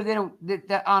disagree there. They don't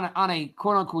that on a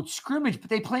quote unquote scrimmage,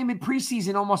 but they play them in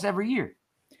preseason almost every year.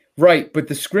 Right, but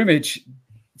the scrimmage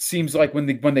seems like when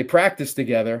they practice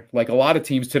together, like a lot of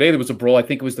teams today, there was a brawl. I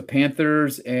think it was the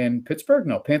Panthers and Pittsburgh.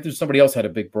 No, Panthers. Somebody else had a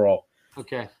big brawl.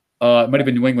 Okay, it might have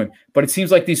been New England, but it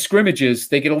seems like these scrimmages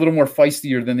they get a little more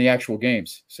feistier than the actual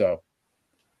games. So.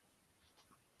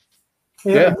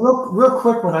 Yeah. Real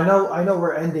quick one. I know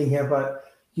we're ending here, but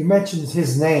you mentioned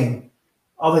his name.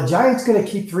 Are the Giants going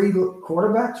to keep 3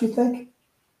 quarterbacks, you think?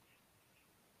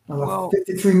 On a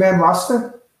 53-man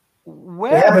roster?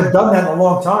 They haven't done that in a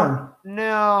long time.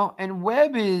 No, and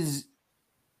Webb is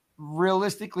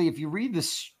realistically, if you read the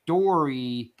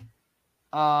story,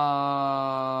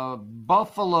 Buffalo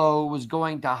was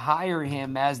going to hire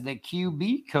him as the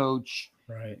QB coach.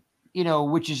 Right.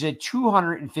 Which is a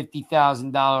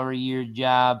 $250,000 a year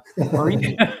job, or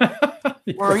he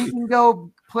can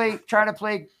go try to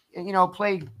play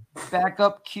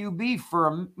backup QB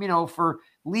for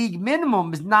league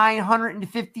minimum is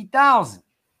 $950,000.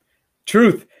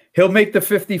 Truth. He'll make the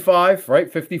 55, right?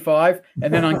 55,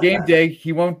 and then on game day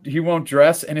he won't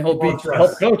dress, and he'll be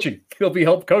help coaching. He'll be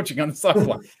help coaching on the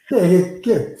sideline. Yeah,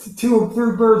 get 2 or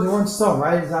 3 birds in one stone,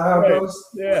 right? Is that how it goes?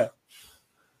 Yeah.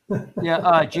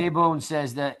 Yeah, Jay Bone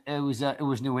says that it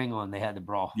was New England. They had the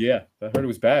brawl. Yeah, I heard it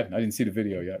was bad. I didn't see the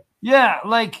video yet. Yeah,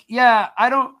 I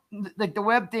don't like the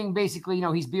Webb thing. Basically,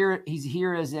 he's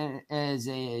here as a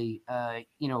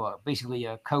basically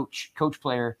a coach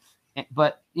player,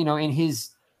 but in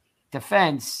his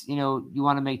defense, you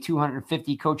want to make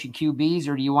 250 coaching QBs,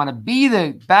 or do you want to be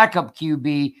the backup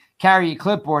QB, carry a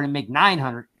clipboard, and make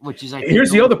 900? Which is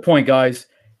here's the other point, guys.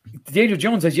 Daniel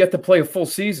Jones has yet to play a full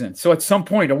season. So at some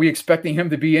point, are we expecting him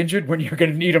to be injured when you're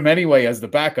going to need him anyway as the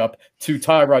backup to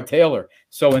Tyrod Taylor?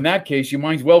 So in that case, you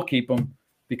might as well keep him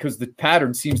because the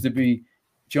pattern seems to be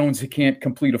Jones can't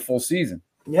complete a full season.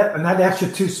 Yep, and that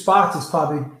extra 2 spots is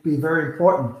probably be very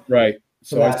important. Right.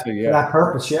 So for that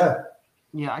purpose, yeah.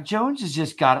 Yeah, Jones has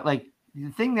just got it. Like the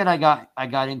thing that I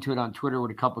got into it on Twitter with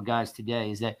a couple of guys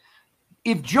today is that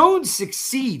if Jones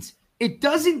succeeds, it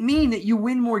doesn't mean that you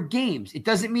win more games. It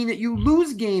doesn't mean that you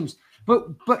lose games,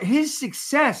 but his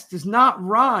success does not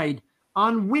ride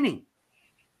on winning.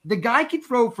 The guy could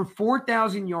throw for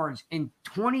 4,000 yards and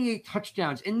 28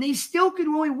 touchdowns, and they still could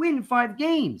only win 5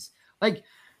 games. Like,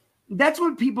 that's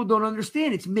what people don't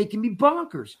understand. It's making me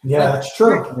bonkers. Yeah, that's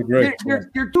true.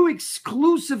 They're 2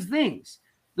 exclusive things.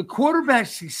 The quarterback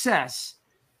success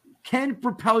can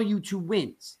propel you to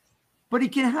wins. But he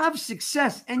can have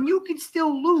success, and you can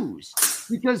still lose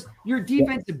because your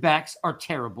defensive backs are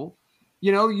terrible.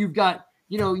 You've got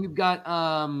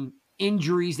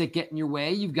injuries that get in your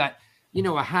way. You've got,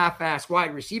 a half-ass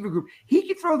wide receiver group. He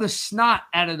can throw the snot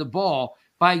out of the ball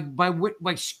by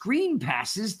screen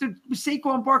passes to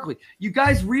Saquon Barkley. You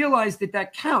guys realize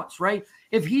that counts, right?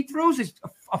 If he throws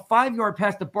a 5-yard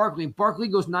pass to Barkley and Barkley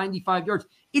goes 95 yards,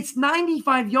 it's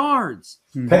 95 yards.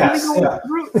 Pass,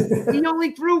 he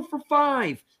only threw for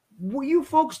 5. What you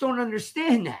folks don't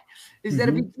understand is that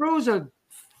if he throws a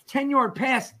 10-yard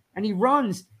pass and he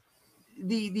runs,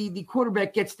 the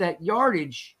quarterback gets that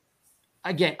yardage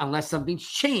again, unless something's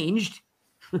changed.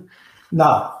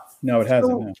 No, it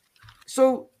hasn't.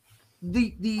 So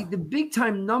the big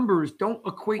time numbers don't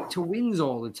equate to wins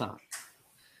all the time.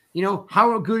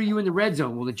 How good are you in the red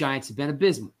zone? Well, the Giants have been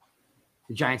abysmal.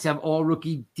 The Giants have all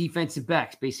rookie defensive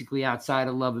backs, basically outside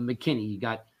of Love and McKinney. You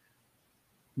got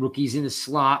rookies in the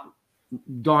slot.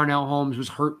 Darnell Holmes was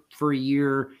hurt for a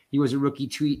year. He was a rookie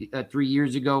 3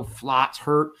 years ago. Flott's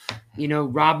hurt.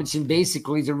 Robinson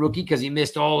basically is a rookie because he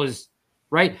missed all his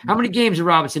right. How many games did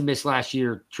Robinson miss last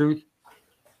year? Truth.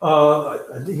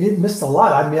 He missed a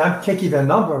lot. I mean, I can't give you a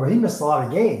number, but he missed a lot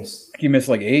of games. He missed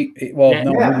like 8. Well,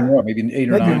 maybe more, maybe 8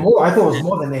 or 9. Maybe more. I thought it was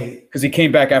more than 8. Because he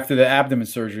came back after the abdomen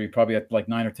surgery, probably at like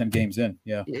 9 or 10 games in.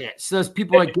 Yeah. Yeah. So those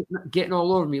people are getting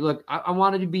all over me. Look, I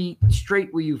wanted to be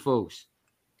straight with you folks.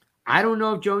 I don't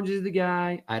know if Jones is the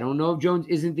guy. I don't know if Jones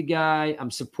isn't the guy. I'm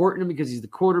supporting him because he's the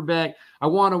quarterback. I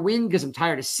want to win because I'm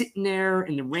tired of sitting there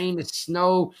in the rain, the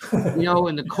snow,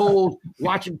 in the cold,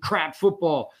 watching crap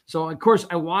football. So, of course,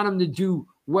 I want him to do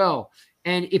well.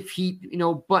 And if he,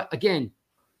 but again,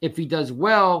 if he does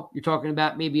well, you're talking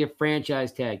about maybe a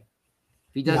franchise tag.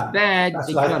 If he does bad,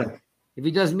 they cut him. If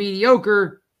he does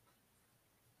mediocre,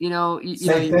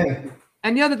 Same thing.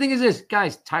 And the other thing is this,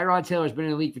 guys, Tyrod Taylor's been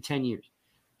in the league for 10 years.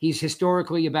 He's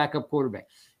historically a backup quarterback.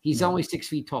 He's only 6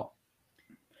 feet tall.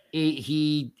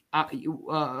 His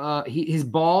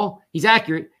ball, he's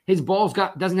accurate. His ball's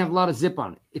doesn't have a lot of zip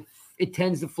on it. It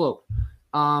tends to float.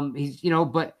 He's,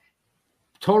 but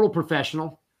total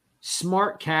professional,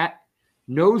 smart cat,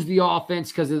 knows the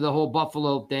offense because of the whole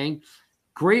Buffalo thing.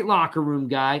 Great locker room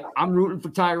guy. I'm rooting for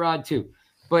Tyrod too.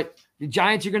 But the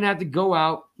Giants are going to have to go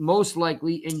out most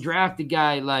likely and draft a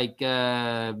guy like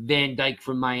Van Dyke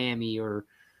from Miami or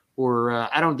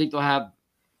I don't think they'll have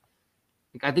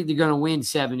 – I think they're going to win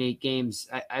 7-8 games.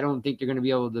 I don't think they're going to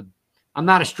be able to – I'm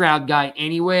not a Stroud guy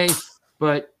anyway,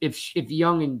 but if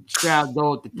Young and Stroud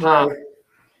go at the top, Right.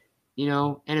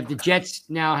 And if the Jets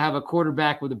now have a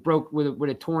quarterback with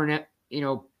a torn,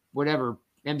 whatever,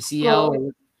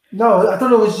 MCL. No, I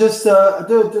thought it was just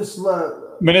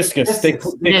meniscus. They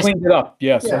cleaned it up.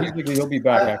 Yeah, so he'll be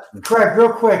back. Actually, Craig,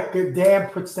 real quick. Dan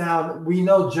puts down. We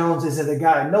know Jones isn't the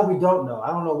guy. No, we don't know.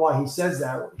 I don't know why he says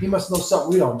that. He must know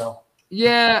something we don't know.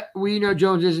 Yeah, we know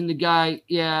Jones isn't the guy.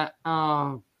 Yeah,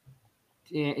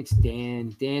 it's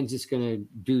Dan. Dan's just gonna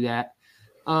do that.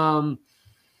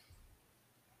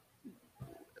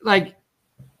 Like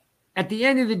at the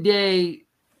end of the day,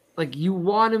 like you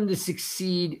want him to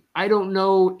succeed. I don't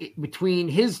know between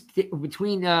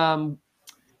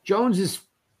Jones's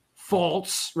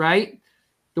faults, right?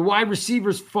 The wide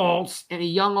receiver's faults and a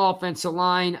young offensive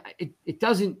line. It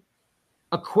doesn't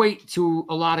equate to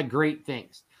a lot of great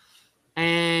things.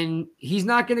 And he's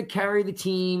not going to carry the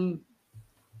team.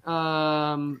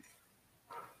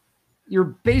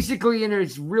 You're basically in a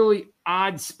really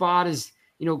odd spot as,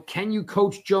 can you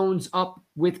coach Jones up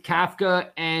with Kafka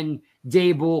and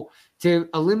Dable to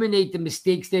eliminate the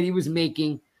mistakes that he was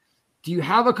making? Do you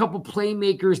have a couple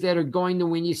playmakers that are going to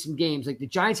win you some games? Like the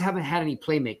Giants haven't had any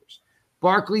playmakers.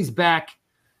 Barkley's back,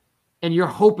 and you're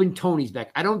hoping Tony's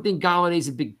back. I don't think Galladay's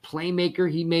a big playmaker.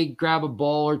 He may grab a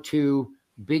ball or two.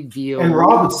 Big deal. And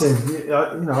Robinson,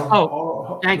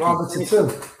 thank Robinson you. too.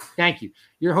 Thank you.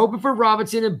 You're hoping for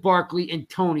Robinson and Barkley and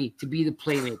Tony to be the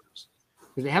playmakers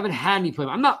because they haven't had any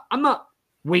playmakers. I'm not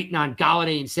waiting on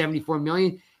Galladay and $74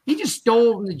 million. He just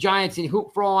stole from the Giants, and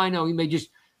for all I know, he may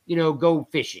just go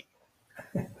fishing.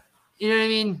 You know what I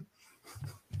mean?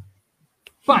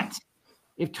 But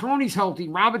if Tony's healthy,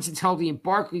 Robinson's healthy, and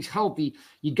Barkley's healthy,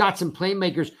 you got some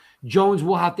playmakers. Jones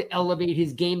will have to elevate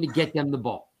his game to get them the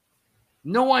ball.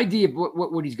 No idea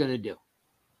what he's going to do.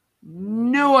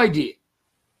 No idea.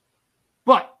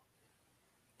 But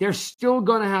they're still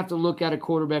going to have to look at a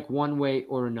quarterback one way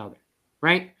or another,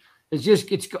 right?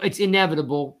 It's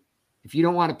inevitable if you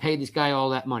don't want to pay this guy all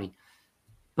that money.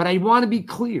 But I want to be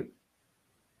clear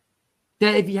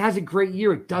that if he has a great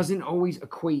year, it doesn't always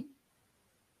equate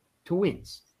to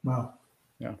wins. Wow.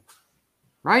 Yeah.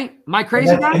 Right? Am I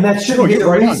crazy about it? And that shouldn't be the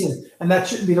reason. And that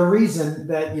shouldn't be the reason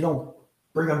that you don't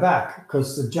bring him back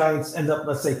because the Giants end up,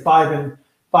 let's say, 5-12.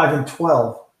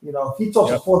 If he throws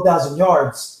for 4,000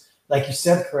 yards, like you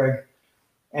said, Craig,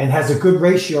 and has a good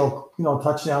ratio,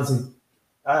 touchdowns and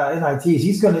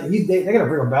NITs, they're gonna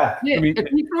bring him back. Yeah, if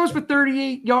he throws for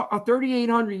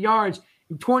 3,800 yards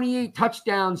and 28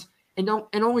 touchdowns and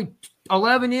only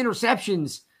 11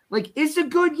 interceptions, like it's a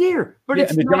good year. But and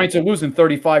the Giants are losing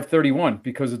 35-31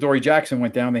 because Dory Jackson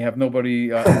went down. They have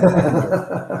nobody. Or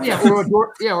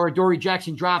Dory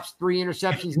Jackson drops 3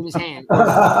 interceptions in his hand,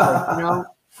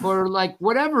 or like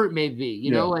whatever it may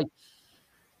be, like.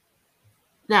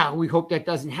 Now, we hope that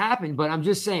doesn't happen, but I'm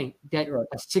just saying that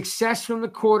success from the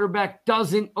quarterback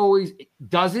doesn't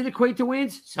equate to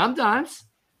wins. Sometimes,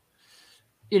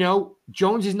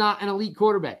 Jones is not an elite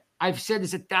quarterback. I've said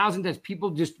this 1,000 times. People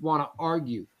just want to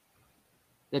argue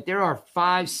that there are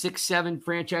 5, 6, 7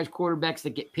 franchise quarterbacks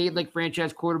that get paid like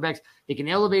franchise quarterbacks. They can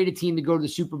elevate a team to go to the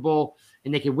Super Bowl,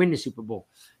 and they can win the Super Bowl.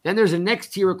 Then there's a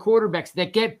next tier of quarterbacks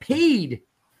that get paid.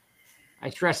 I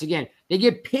stress again, they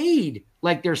get paid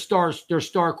like they're star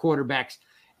quarterbacks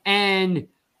and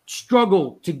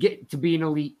struggle to get to be an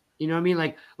elite. You know what I mean?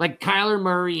 Like Kyler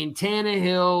Murray and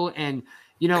Tannehill and,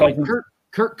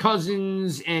 Kirk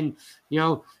Cousins and,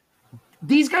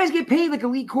 these guys get paid like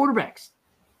elite quarterbacks,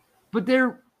 but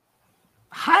they're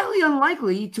highly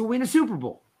unlikely to win a Super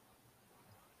Bowl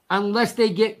unless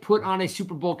they get put on a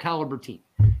Super Bowl caliber team.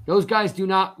 Those guys do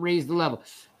not raise the level,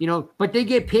 but they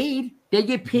get paid. They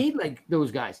get paid like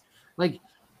those guys. Like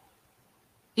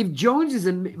if Jones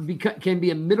can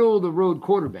be a middle of the road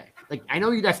quarterback, like I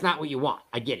know that's not what you want.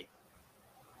 I get it.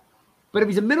 But if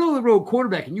he's a middle of the road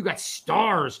quarterback and you got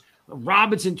stars,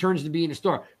 Robinson turns into being a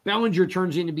star. Bellinger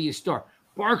turns into be a star.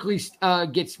 Barkley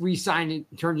gets re-signed and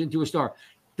turns into a star.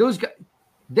 Those guys,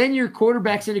 then your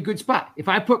quarterback's in a good spot. If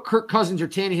I put Kirk Cousins or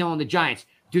Tannehill on the Giants,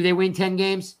 do they win 10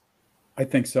 games? I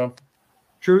think so.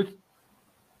 Truth?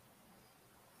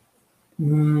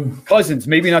 Cousins,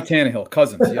 maybe not Tannehill.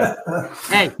 Cousins, yeah.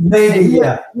 Hey, maybe,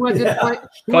 yeah. Who went to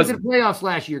the playoffs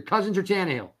last year? Cousins or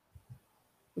Tannehill?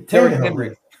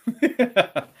 Tannehill.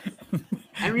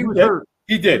 Henry was hurt.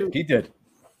 He did.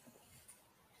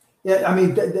 Yeah, I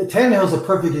mean, Tannehill's a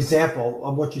perfect example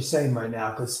of what you're saying right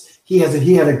now because he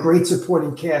had a great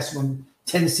supporting cast when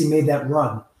Tennessee made that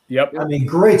run. Yep. I mean,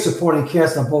 great supporting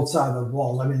cast on both sides of the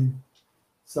ball. I mean,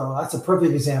 so that's a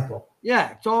perfect example. Yeah,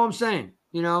 that's all I'm saying.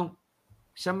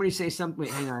 Somebody say something.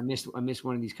 Hang on, I missed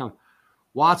one of these comments.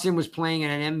 Watson was playing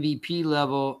at an MVP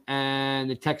level, and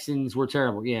the Texans were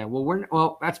terrible. Yeah,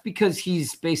 well, that's because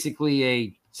he's basically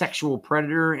a sexual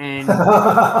predator, and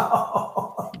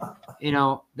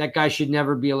that guy should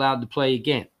never be allowed to play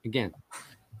again. Don't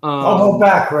hold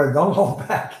back, Greg. Don't hold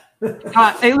back.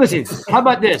 Hey, listen. How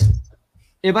about this?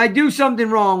 If I do something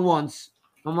wrong once,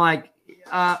 I'm like,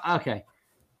 okay.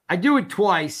 I do it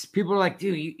twice. People are like,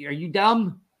 dude, are you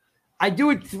dumb? I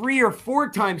do it 3 or 4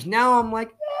 times. Now I'm like,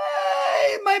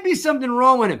 it might be something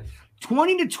wrong with him.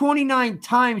 20 to 29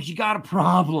 times, you got a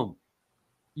problem.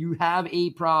 You have a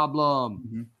problem.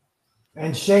 Mm-hmm.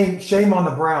 And shame on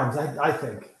the Browns, I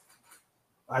think.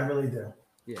 I really do.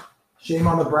 Yeah. Shame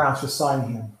on the Browns for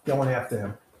signing him, going after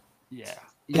him. Yeah.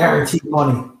 Guaranteed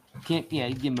money. You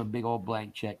give him a big old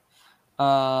blank check.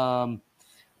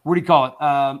 What do you call it?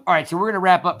 All right, so we're going to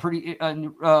wrap up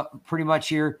pretty much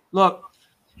here. Look,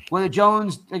 whether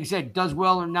Jones, like I said, does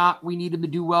well or not, we need him to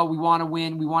do well. We want to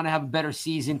win. We want to have a better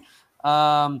season.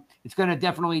 It's going to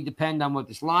definitely depend on what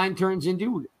this line turns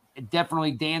into.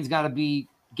 Definitely, Dan's got to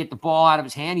get the ball out of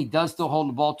his hand. He does still hold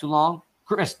the ball too long.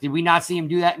 Chris, did we not see him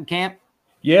do that in camp?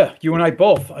 Yeah, you and I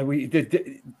both.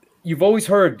 You've always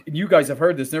heard, you guys have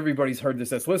heard this, and everybody's heard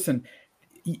this. Listen,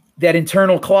 that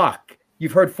internal clock.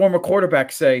 You've heard former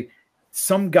quarterbacks say,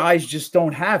 some guys just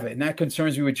don't have it, and that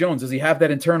concerns me with Jones. Does he have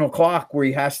that internal clock where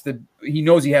he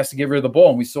knows he has to get rid of the ball?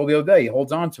 And we saw the other day, he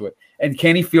holds on to it. And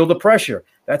can he feel the pressure?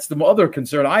 That's the other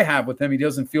concern I have with him. He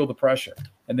doesn't feel the pressure.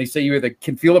 And they say you either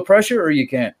can feel the pressure or you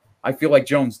can't. I feel like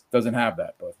Jones doesn't have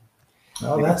that. But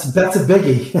that's a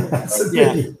biggie. That's a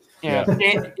biggie.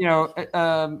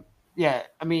 Yeah.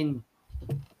 I mean,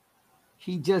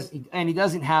 he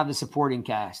doesn't have the supporting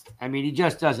cast. I mean, he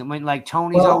just doesn't. When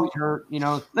Tony's always hurt,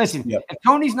 listen, if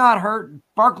Tony's not hurt,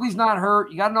 Barkley's not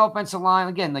hurt, you got an offensive line.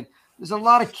 Again, there's a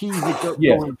lot of keys that go.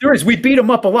 Yeah, there is. We beat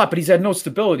him up a lot, but he's had no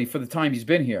stability for the time he's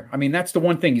been here. I mean, that's the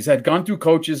one thing. He's gone through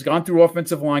coaches, gone through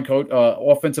offensive line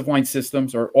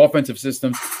systems or offensive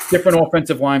systems, different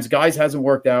offensive lines. Guys hasn't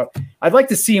worked out. I'd like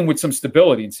to see him with some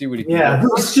stability and see what he can do. Yeah,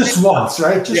 it's just once,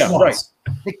 right? Just once. Right.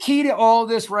 The key to all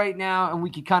this right now, and we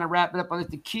can kind of wrap it up on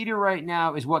this, the key to right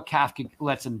now is what Kafka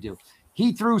lets him do.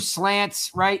 He threw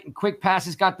slants, right, and quick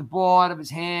passes, got the ball out of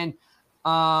his hand.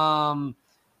 Dan's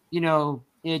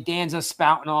a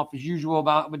spouting off as usual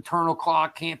about internal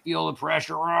clock, can't feel the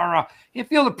pressure. Can't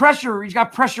feel the pressure. He's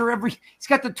got pressure he's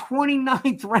got the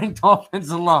 29th ranked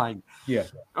offensive line. Yeah.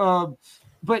 You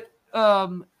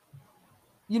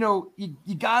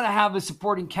got to have a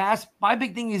supporting cast. My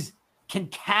big thing is, can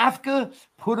Kafka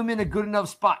put him in a good enough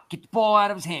spot? Get the ball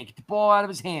out of his hand. Get the ball out of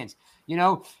his hands.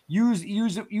 Use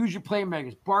your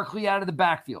playmakers. Barkley out of the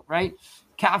backfield, right?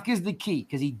 Kafka's the key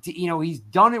because he's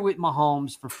done it with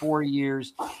Mahomes for 4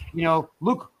 years.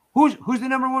 Look who's the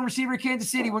number 1 receiver in Kansas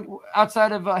City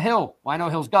outside of Hill. Well, I know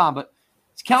Hill's gone, but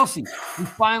it's Kelsey. We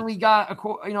finally got a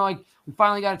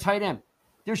tight end.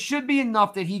 There should be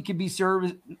enough that he could be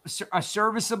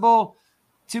serviceable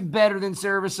to better than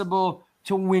serviceable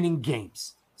to winning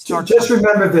games. Just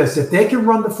remember this: if they can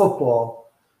run the football,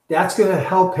 that's going to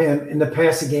help him in the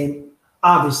passing game,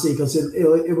 obviously, because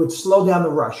it would slow down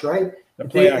the rush, right?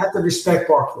 They have to respect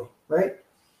Barkley, right?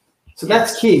 So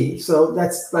that's key. So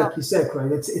that's like you said,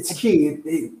 Craig. It's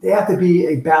key. They have to be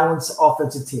a balanced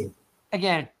offensive team.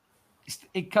 Again,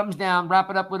 it comes down.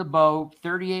 Wrap it up with a bow.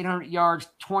 3,800 yards,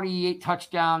 28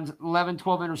 touchdowns, 11,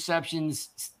 12 interceptions.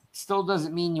 Still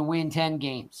doesn't mean you win 10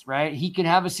 games, right? He can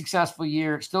have a successful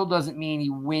year. It still doesn't mean he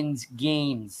wins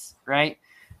games, right?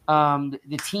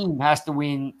 The team has to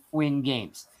win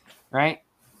games, right?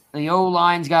 The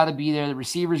O-line's got to be there. The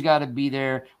receivers got to be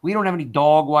there. We don't have any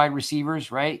dog wide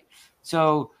receivers, right?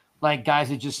 So, like guys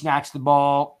that just snatch the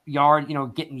ball,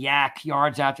 getting yak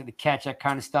yards after the catch, that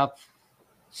kind of stuff.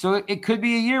 So it could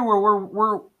be a year where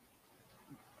we're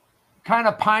kind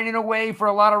of pining away for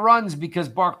a lot of runs because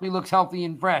Barkley looks healthy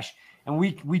and fresh, and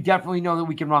we definitely know that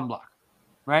we can run block,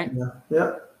 right?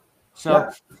 Yeah.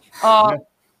 So,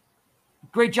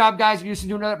 great job, guys. If you listen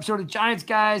to another episode of Giants,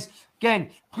 guys.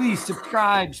 Again, please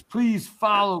subscribe, please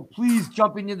follow, please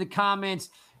jump into the comments.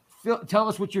 Tell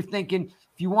us what you're thinking.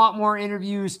 If you want more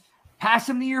interviews, pass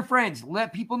them to your friends.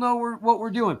 Let people know what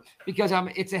we're doing because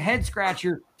it's a head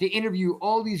scratcher to interview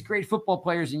all these great football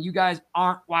players and you guys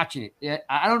aren't watching it.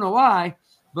 I don't know why,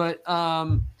 but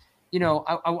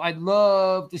I'd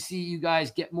love to see you guys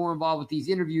get more involved with these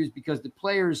interviews because the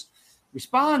players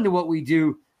respond to what we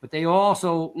do, but they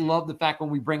also love the fact when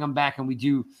we bring them back and we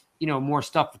do more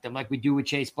stuff with them like we do with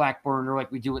Chase Blackburn or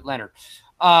like we do with Leonard.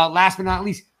 Last but not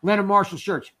least, Leonard Marshall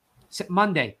Church.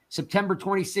 Monday, September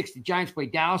 26th, the Giants play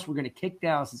Dallas. We're going to kick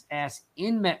Dallas's ass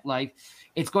in MetLife.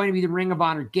 It's going to be the Ring of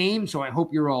Honor game, so I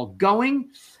hope you're all going.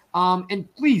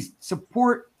 And please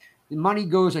support. The money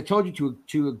goes, I told you,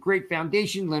 to a great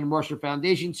foundation, Leonard Marshall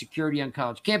Foundation, Security on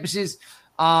College Campuses.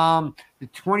 The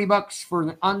 $20 for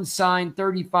an unsigned,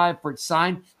 $35 for it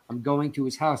signed. I'm going to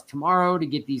his house tomorrow to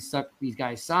get these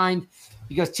guys signed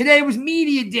because today was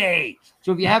media day.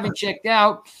 So if you haven't checked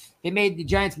out, the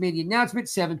Giants made the announcement,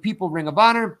 7 people, Ring of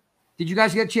Honor. Did you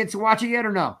guys get a chance to watch it yet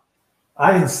or no?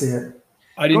 I didn't see it.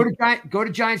 Go to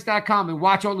Giants.com and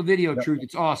watch all the video, Truth.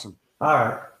 It's awesome.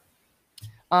 All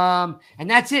right. And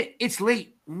that's it. It's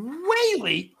late. Way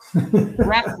late.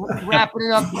 Wrapping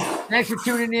it up. Thanks for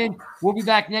tuning in. We'll be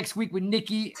back next week with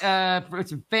Nikki for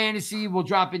some fantasy. We'll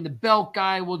drop in the Belt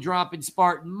guy. We'll drop in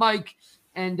Spartan Mike.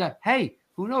 And hey,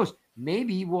 who knows?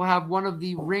 Maybe we'll have one of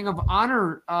the Ring of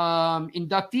Honor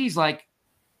inductees like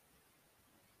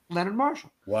Leonard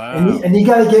Marshall. Wow. And you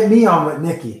got to get me on with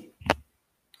Nikki.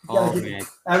 Man.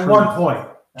 At one point.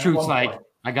 Truth's like,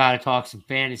 I got to talk some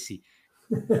fantasy.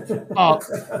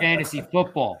 Fantasy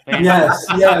football. Yes.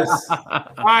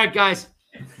 All right, guys.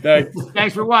 Thanks.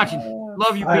 Thanks for watching.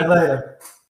 Love you, All right, people. later.